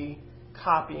would be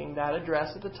copying that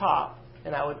address at the top,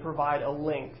 and I would provide a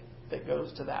link that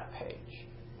goes to that page.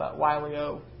 But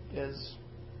Wiley-O is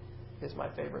my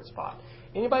favorite spot.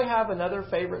 Anybody have another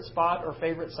favorite spot or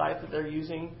favorite site that they're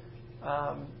using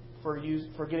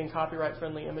for getting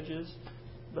copyright-friendly images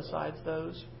besides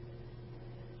those?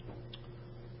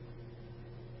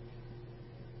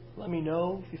 Let me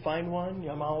know if you find one.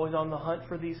 I'm always on the hunt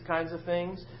for these kinds of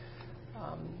things.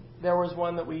 There was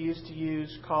one that we used to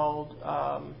use called,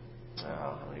 what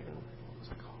was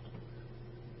it called?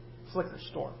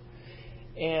 Flickerstorm.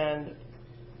 And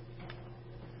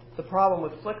the problem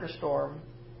with Flickerstorm,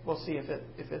 we'll see if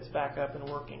it's back up and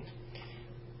working.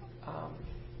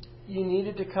 You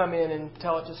needed to come in and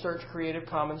tell it to search Creative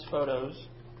Commons photos.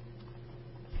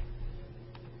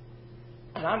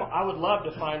 And I would love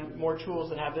to find more tools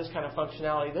that have this kind of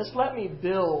functionality. This let me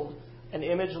build an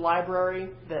image library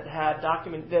that had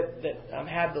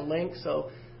had the link, so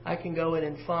I can go in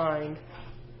and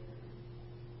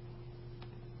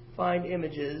find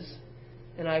images,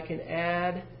 and I can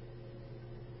add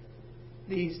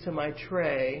these to my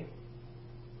tray.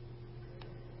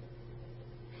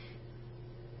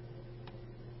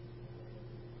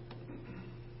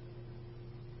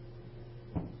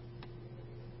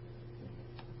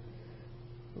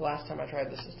 The last time I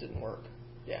tried this didn't work.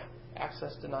 Yeah,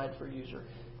 access denied for user.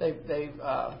 They've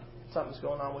something's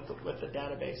going on with the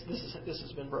database. This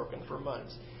has been broken for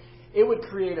months. It would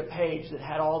create a page that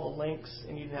had all the links,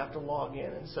 and you didn't have to log in.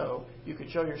 And so you could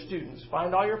show your students,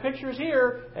 find all your pictures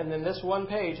here, and then this one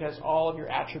page has all of your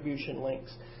attribution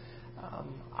links.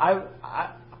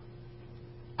 I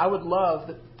would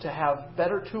love to have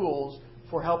better tools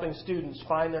for helping students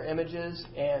find their images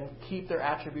and keep their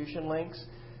attribution links.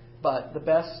 But the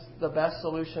best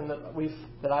solution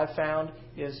that I've found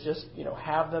is just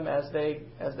have them as they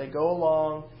go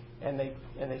along and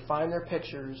they find their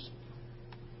pictures.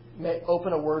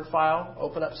 Open a Word file,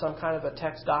 open up some kind of a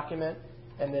text document,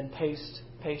 and then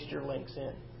paste your links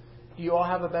in. Do you all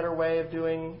have a better way of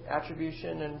doing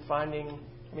attribution and finding?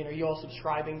 I mean, are you all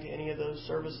subscribing to any of those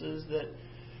services that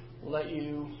let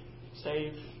you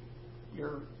save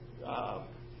your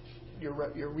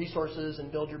resources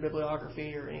and build your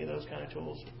bibliography or any of those kind of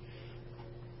tools?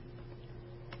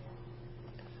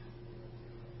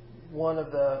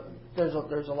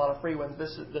 There's a lot of free ones.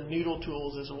 The Noodle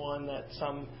Tools is one that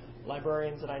some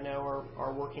librarians that I know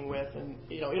are working with, and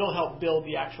it'll help build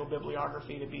the actual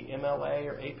bibliography to be MLA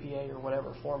or APA or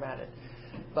whatever formatted.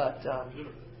 But is it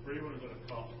a free one or is it a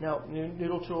cost? No,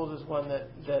 Noodle Tools is one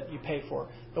that you pay for.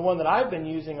 The one that I've been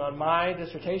using on my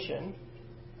dissertation,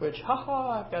 which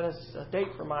I've got a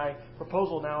date for my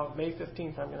proposal now, May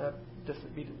 15th. I'm going to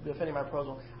be defending my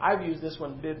proposal. I've used this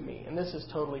one, BibMe, and this is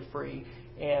totally free.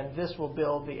 And this will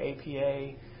build the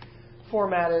APA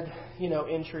formatted,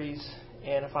 entries.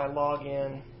 And if I log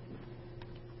in,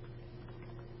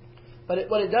 but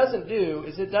what it doesn't do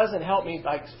is it doesn't help me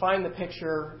find the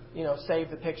picture, save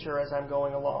the picture as I'm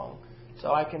going along.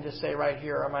 So I can just say right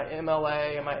here, am I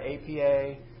MLA, am I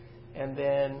APA, and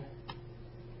then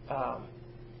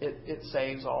it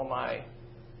saves all my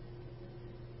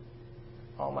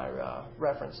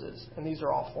references, and these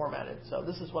are all formatted. So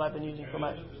this is what I've been using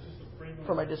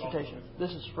for my dissertation.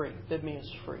 This is free. BibMe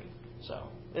is free, so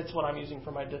it's what I'm using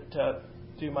for to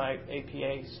do my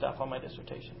APA stuff on my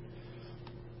dissertation.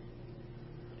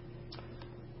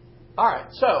 All right,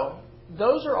 so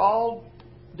those are all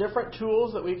different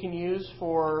tools that we can use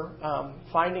for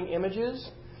finding images.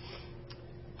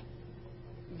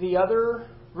 The other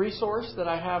resource that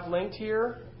I have linked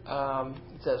here,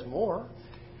 it says more,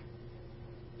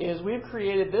 is we've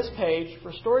created this page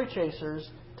for Story Chasers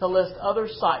to list other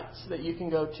sites that you can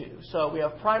go to. So we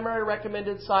have primary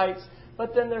recommended sites,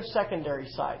 but then there's secondary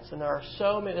sites, and there are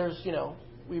so many.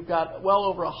 We've got well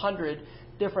over 100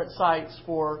 different sites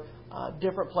for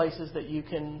different places that you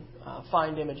can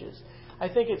find images. I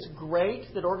think it's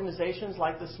great that organizations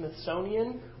like the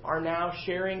Smithsonian are now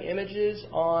sharing images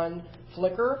on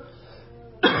Flickr,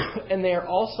 and they are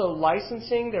also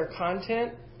licensing their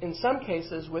content, in some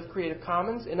cases with Creative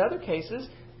Commons. In other cases,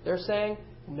 they're saying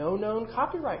no known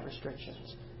copyright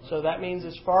restrictions. So that means,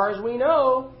 as far as we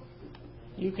know,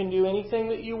 you can do anything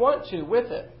that you want to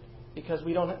with it, because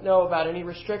we don't know about any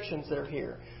restrictions that are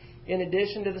here. In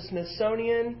addition to the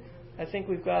Smithsonian, I think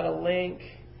we've got a link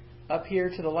up here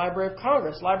to the Library of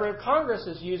Congress. Library of Congress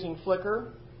is using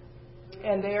Flickr,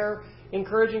 and they're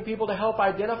encouraging people to help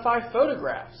identify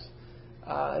photographs.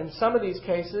 In some of these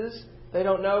cases, they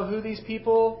don't know who these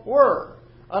people were.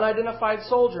 Unidentified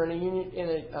soldier in a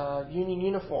Union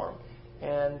uniform.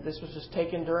 And this was just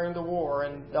taken during the war,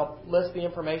 and they'll list the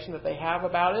information that they have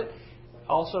about it.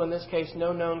 Also, in this case,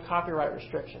 no known copyright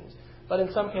restrictions. But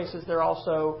in some cases, they're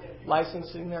also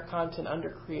licensing their content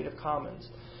under Creative Commons.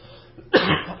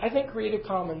 I think Creative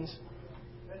Commons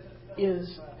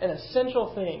is an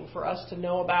essential thing for us to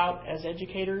know about as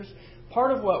educators.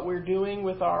 Part of what we're doing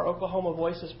with our Oklahoma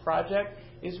Voices project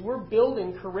is we're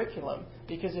building curriculum,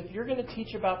 because if you're going to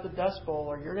teach about the Dust Bowl,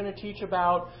 or you're going to teach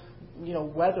about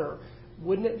weather,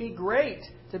 wouldn't it be great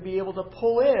to be able to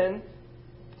pull in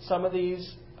some of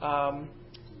these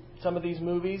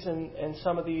movies and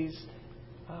some of this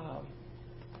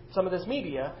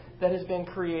media that has been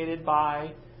created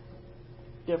by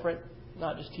different,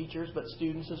 not just teachers, but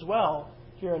students as well,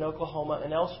 here in Oklahoma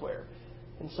and elsewhere.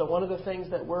 And so one of the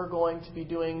things that we're going to be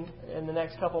doing in the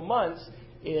next couple months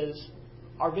is,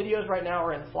 our videos right now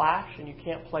are in Flash, and you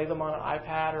can't play them on an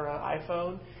iPad or an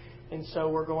iPhone. And so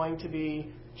we're going to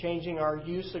be changing our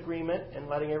use agreement and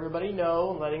letting everybody know,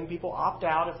 and letting people opt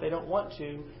out if they don't want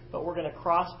to. But we're going to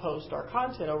cross-post our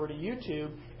content over to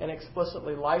YouTube and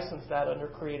explicitly license that under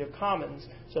Creative Commons,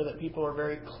 so that people are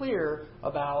very clear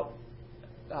about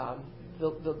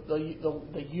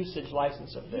the usage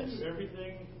license of this. Do you do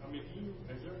everything? I mean,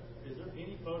 is there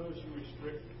any photos you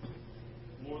restrict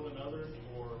more than others,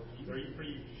 or are you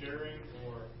pretty sharing,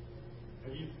 or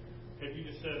have you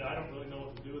just said, I don't really know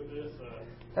what to do with this?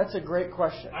 That's a great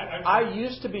question. I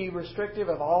used to be restrictive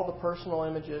of all the personal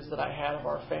images that I had of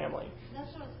our family.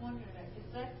 That's what I was wondering,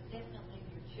 because that's definitely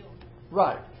your children.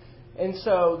 Right. And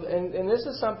so, and this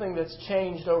is something that's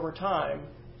changed over time.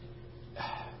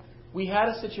 We had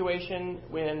a situation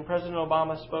when President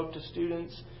Obama spoke to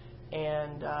students,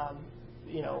 and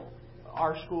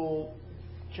our school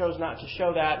chose not to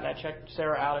show that, and I checked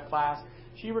Sarah out of class.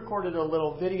 She recorded a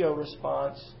little video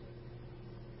response.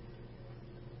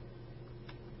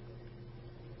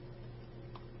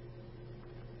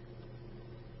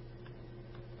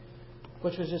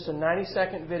 Which was just a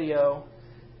 90-second video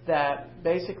that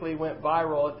basically went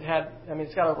viral.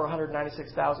 It's got over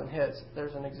 196,000 hits.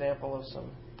 There's an example of some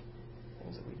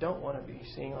things that we don't want to be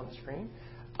seeing on the screen.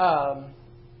 I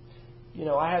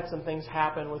had some things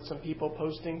happen with some people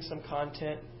posting some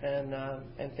content and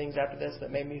things after this that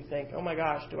made me think, oh my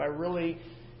gosh, do we really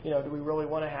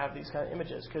want to have these kind of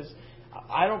images? Because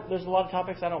there's a lot of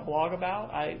topics I don't blog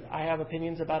about. I have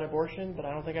opinions about abortion, but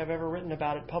I don't think I've ever written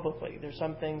about it publicly. There's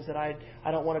some things that I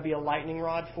don't want to be a lightning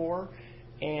rod for.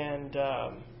 And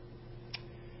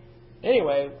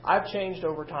anyway, I've changed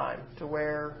over time to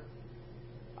where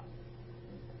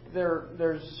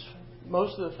there's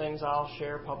most of the things I'll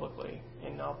share publicly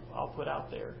and I'll put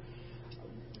out there.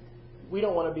 We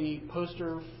don't want to be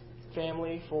poster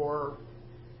family for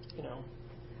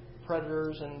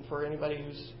predators and for anybody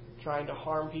who's trying to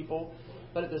harm people.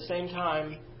 But at the same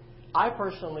time, I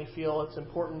personally feel it's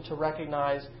important to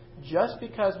recognize, just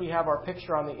because we have our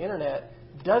picture on the internet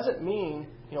doesn't mean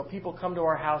people come to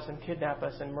our house and kidnap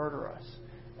us and murder us.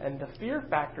 And the fear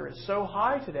factor is so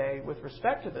high today with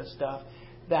respect to this stuff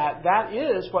that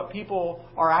is what people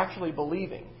are actually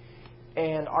believing.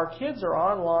 And our kids are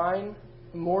online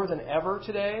more than ever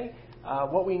today.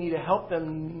 What we need to help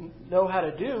them know how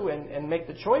to do and make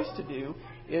the choice to do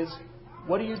is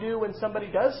What do you do when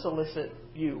somebody does solicit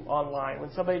you online,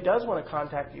 when somebody does want to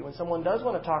contact you, when someone does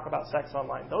want to talk about sex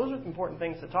online? Those are important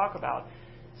things to talk about.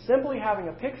 Simply having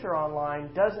a picture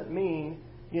online doesn't mean,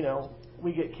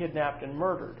 we get kidnapped and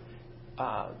murdered.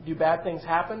 Do bad things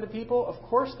happen to people? Of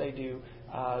course they do.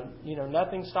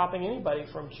 Nothing's stopping anybody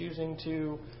from choosing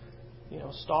to,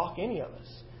 stalk any of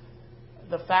us.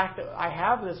 The fact that I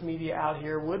have this media out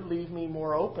here would leave me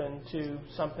more open to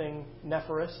something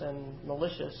nefarious and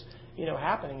malicious,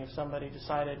 happening if somebody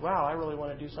decided, wow, I really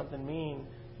want to do something mean,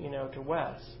 to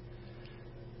Wes.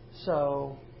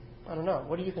 So, I don't know.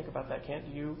 What do you think about that, Kent?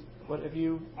 What have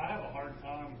you? I have a hard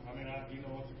time. I mean,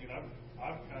 once again,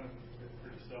 I've kind of been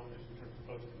pretty selfish in terms of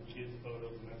posting kids'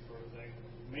 photos and that sort of thing.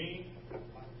 Me,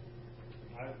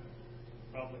 I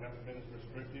probably haven't been as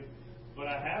restrictive, but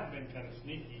I have been kind of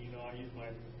sneaky. I use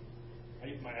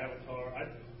my avatar. I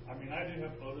do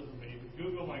have photos of me.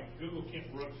 Google Kent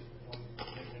Brooks,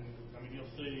 and you'll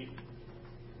see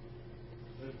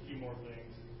there's a few more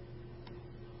things.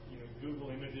 Google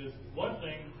Images. One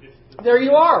thing. There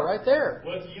you are, right there.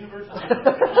 Well, it's the university.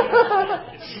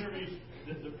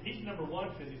 He's number one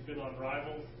because he's been on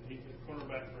Rivals. He's the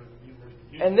cornerback for the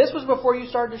University. And this was before you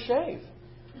started to shave.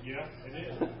 Yeah, it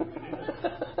is.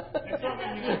 And so,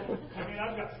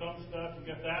 I've got some stuff. You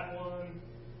got that one,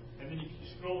 and then you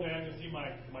scroll down, you'll see my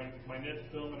Ned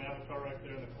Stillman avatar right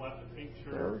there in the classic pink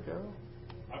shirt. There we go.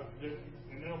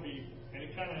 And there'll be, and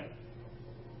it kind of,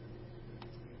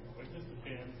 it just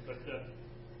depends, but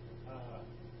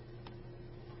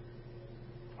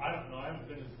I don't know. I haven't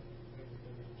been as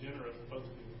generous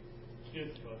posting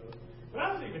kids' photos, but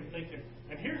I was even thinking,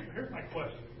 and here's my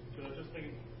question. So I was just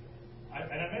thinking. And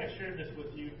I may have shared this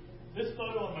with you. This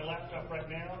photo on my laptop right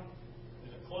now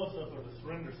is a close-up of the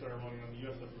surrender ceremony on the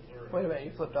USS Missouri. Wait a minute,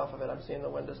 you flipped off of it. I'm seeing the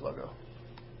Windows logo.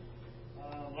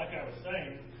 Like I was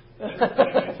saying,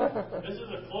 this is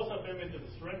a close-up image of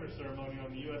the surrender ceremony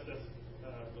on the USS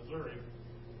Missouri.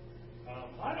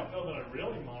 I don't know that I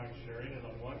really mind sharing it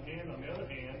on one hand. On the other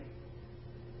hand,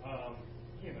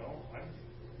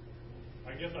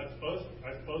 I guess I suppose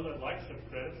I'd like some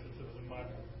credit since it was in my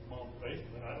mom's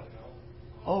basement. I don't know.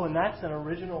 Oh, and that's an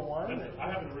original one?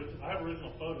 I have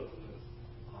original photos of this.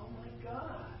 Oh my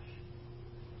gosh.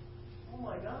 Oh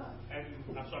my gosh. And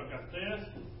so I've got this,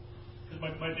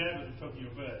 because my dad was a Tokyo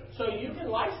vet. So you can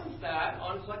license that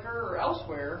on Flickr or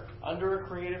elsewhere under a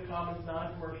Creative Commons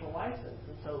non-commercial license.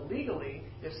 And so legally,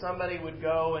 if somebody would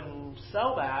go and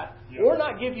sell that, or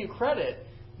not give you credit,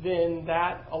 then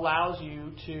that allows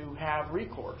you to have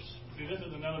recourse. See, this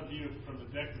is another view from the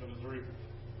deck of the Missouri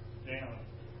down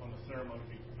on the ceremony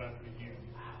about to begin.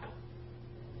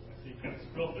 So you kind of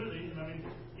scroll through these, and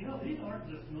these aren't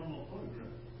just normal photographs.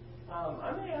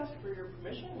 I may ask for your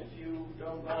permission if you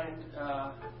don't mind.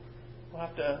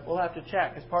 We'll have to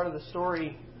check, because part of the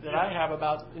story that I have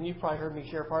about, and you've probably heard me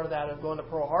share part of that of going to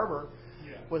Pearl Harbor,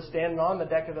 was standing on the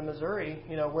deck of the Missouri,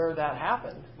 where that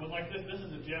happened. Well, like this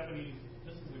is a Japanese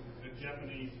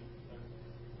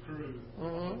crew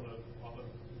off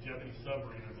a Japanese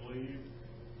submarine, I believe.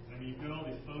 You've got all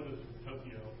these photos from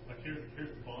Tokyo. Like here's the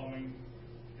bombing.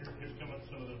 Here's some of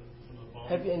the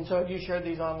bombing. Have you shared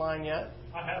these online yet?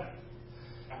 I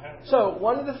haven't. So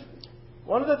one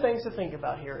of the things to think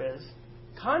about here is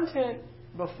content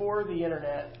before the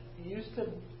internet. We used to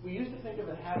think of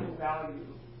it having value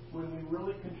when we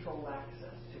really controlled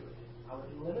access to it. I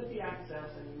would limit the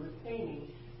access, and you would pay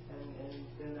me, and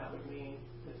then that would mean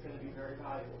it's going to be very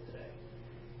valuable today.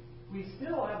 We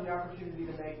still have the opportunity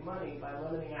to make money by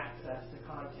limiting access to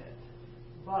content.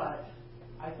 But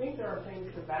I think there are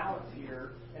things to balance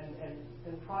here,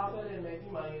 and profit and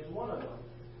making money is one of them.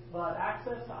 But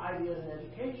access to ideas and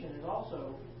education is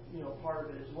also, part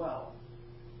of it as well.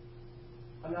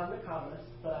 I'm not an economist,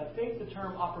 but I think the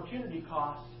term opportunity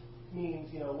cost means,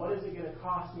 what is it going to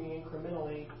cost me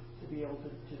incrementally to be able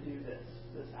to do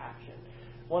this action?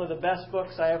 One of the best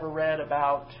books I ever read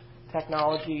about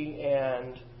technology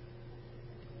and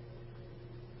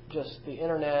just the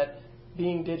internet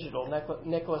being digital,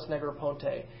 Nicholas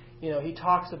Negroponte. He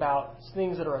talks about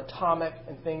things that are atomic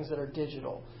and things that are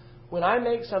digital. When I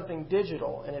make something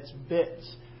digital and it's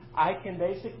bits, I can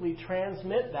basically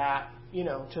transmit that,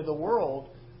 to the world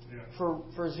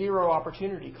for zero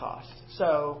opportunity cost.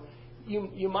 So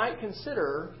you might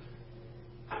consider,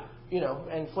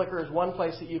 and Flickr is one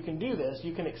place that you can do this.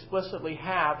 You can explicitly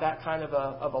have that kind of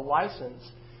a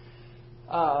license.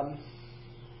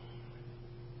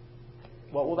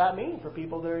 What will that mean for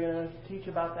people that are going to teach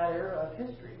about that era of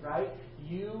history, right?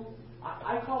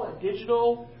 I call it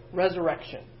digital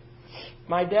resurrection.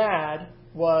 My dad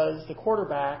was the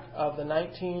quarterback of the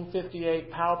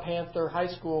 1958 Powell Panther High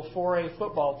School 4A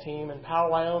football team in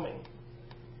Powell, Wyoming.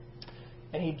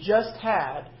 And he just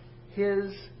had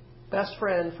his best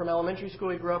friend from elementary school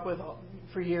he grew up with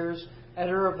for years,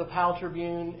 editor of the Powell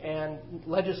Tribune and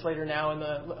legislator now in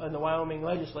the Wyoming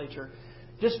legislature,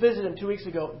 just visited him 2 weeks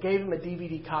ago, gave him a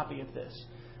DVD copy of this.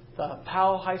 The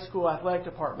Powell High School Athletic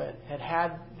Department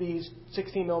had these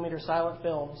 16mm silent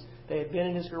films. They had been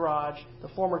in his garage. The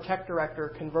former tech director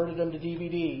converted them to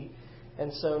DVD.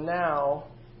 And so now...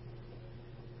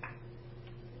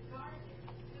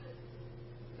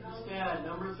 Dad,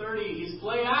 number 30. He's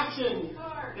play action.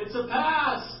 It's a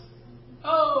pass.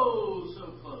 Oh,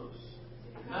 so close.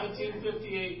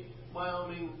 1958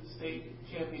 Wyoming State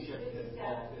Championship.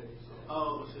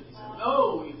 Oh, it was 57.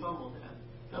 Oh, you fumbled that.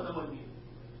 No, that wasn't you.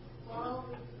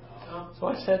 So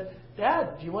I said,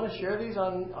 Dad, do you want to share these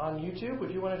on YouTube?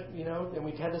 Would you want to, and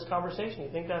we had this conversation. Do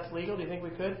you think that's legal? Do you think we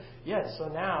could? Yes. So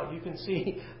now you can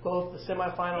see both the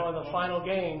semifinal and the final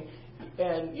game.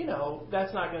 And,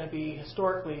 that's not going to be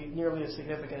historically nearly as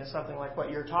significant as something like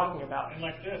what you're talking about. And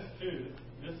like this, too.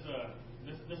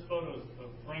 This photo is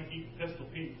of Frankie Pistol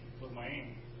Pete with my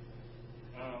aunt.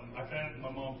 I found it in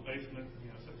my mom's basement,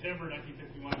 September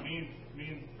 1951. Me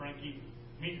and Frankie,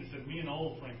 me and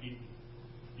old Frankie,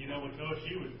 would go,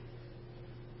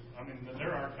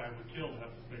 their archive would kill to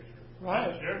have this picture. Right.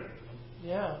 I shared it with them.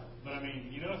 Yeah. But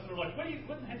sort of like, what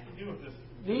in the heck to do with this?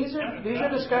 These are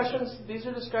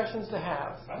discussions to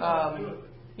have.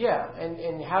 Yeah,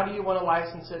 and how do you want to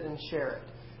license it and share it?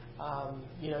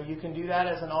 You can do that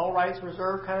as an all rights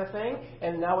reserved kind of thing.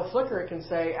 And now with Flickr, it can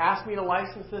say, ask me to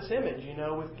license this image,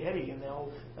 with Getty, and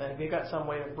they've got some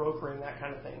way of brokering that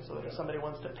kind of thing. So that if somebody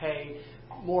wants to pay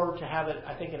more to have it,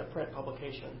 I think in a print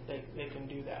publication, they can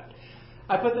do that.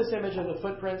 I put this image of the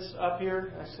footprints up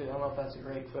here. Actually, I don't know if that's a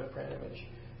great footprint image.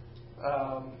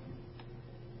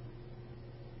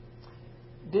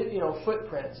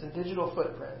 Footprints and digital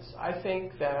footprints. I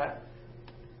think that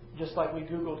just like we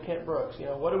Googled Kent Brooks,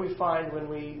 what do we find when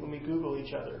we Google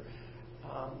each other?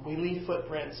 We leave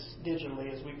footprints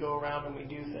digitally as we go around and we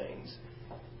do things.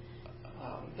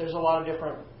 There's a lot of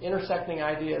different intersecting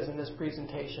ideas in this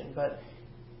presentation, but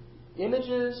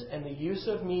images and the use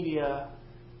of media,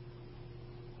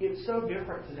 it's so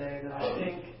different today that I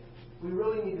think we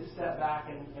really need to step back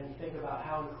and think about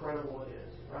how incredible it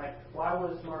is, right? Why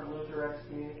was Martin Luther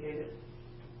excommunicated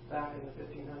back in the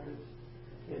 1500s?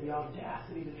 He had the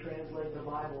audacity to translate the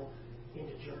Bible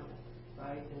into German,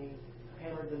 right? And he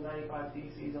hammered the 95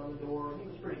 Theses on the door, and he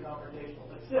was pretty confrontational.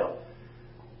 But still,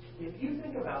 if you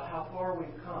think about how far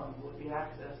we've come with the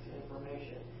access to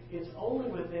information, it's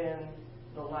only within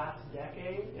the last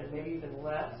decade, and maybe even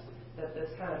less, that this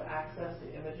kind of access to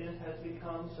images has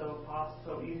become so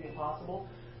easy and possible.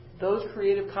 Those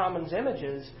Creative Commons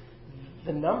images,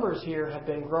 the numbers here have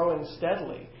been growing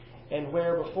steadily. And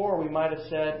where before we might have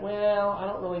said, well, I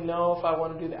don't really know if I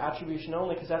want to do the attribution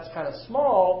only because that's kind of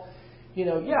small.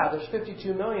 There's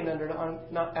 52 million under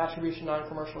attribution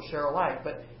non-commercial share alike.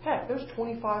 But heck, there's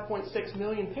 25.6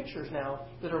 million pictures now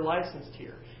that are licensed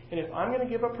here. And if I'm going to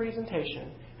give a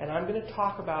presentation and I'm going to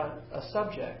talk about a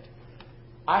subject,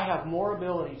 I have more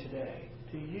ability today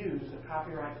to use a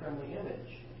copyright-friendly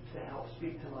image to help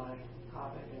speak to my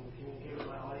topic and communicate with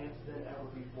my audience than ever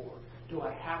before. Do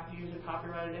I have to use a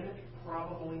copyrighted image?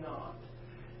 Probably not.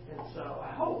 And so I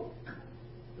hope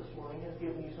this morning has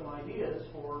given you some ideas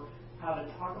for how to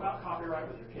talk about copyright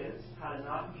with your kids, how to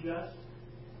not just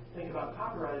think about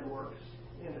copyrighted works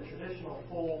in the traditional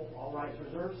full all rights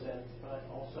reserved sense, but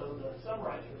also the some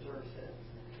rights reserved sense.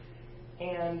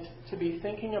 And to be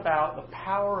thinking about the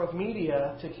power of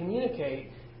media to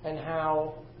communicate and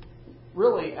how,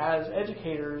 really, as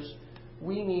educators,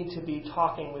 we need to be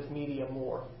talking with media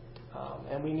more.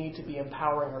 And we need to be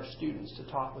empowering our students to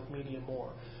talk with media more.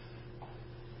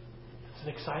 It's an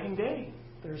exciting day.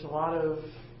 There's a lot of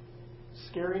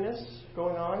scariness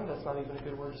going on. That's not even a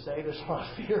good word to say. There's a lot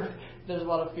of fear. There's a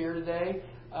lot of fear today.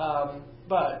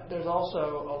 But there's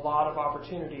also a lot of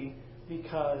opportunity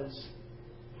because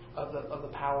of the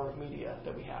power of media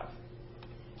that we have.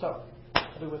 So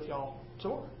I'll be with y'all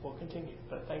some more. We'll continue.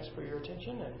 But thanks for your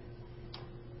attention and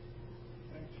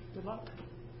good luck.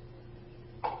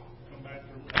 Come back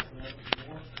for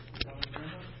more.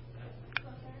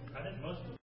 I think most of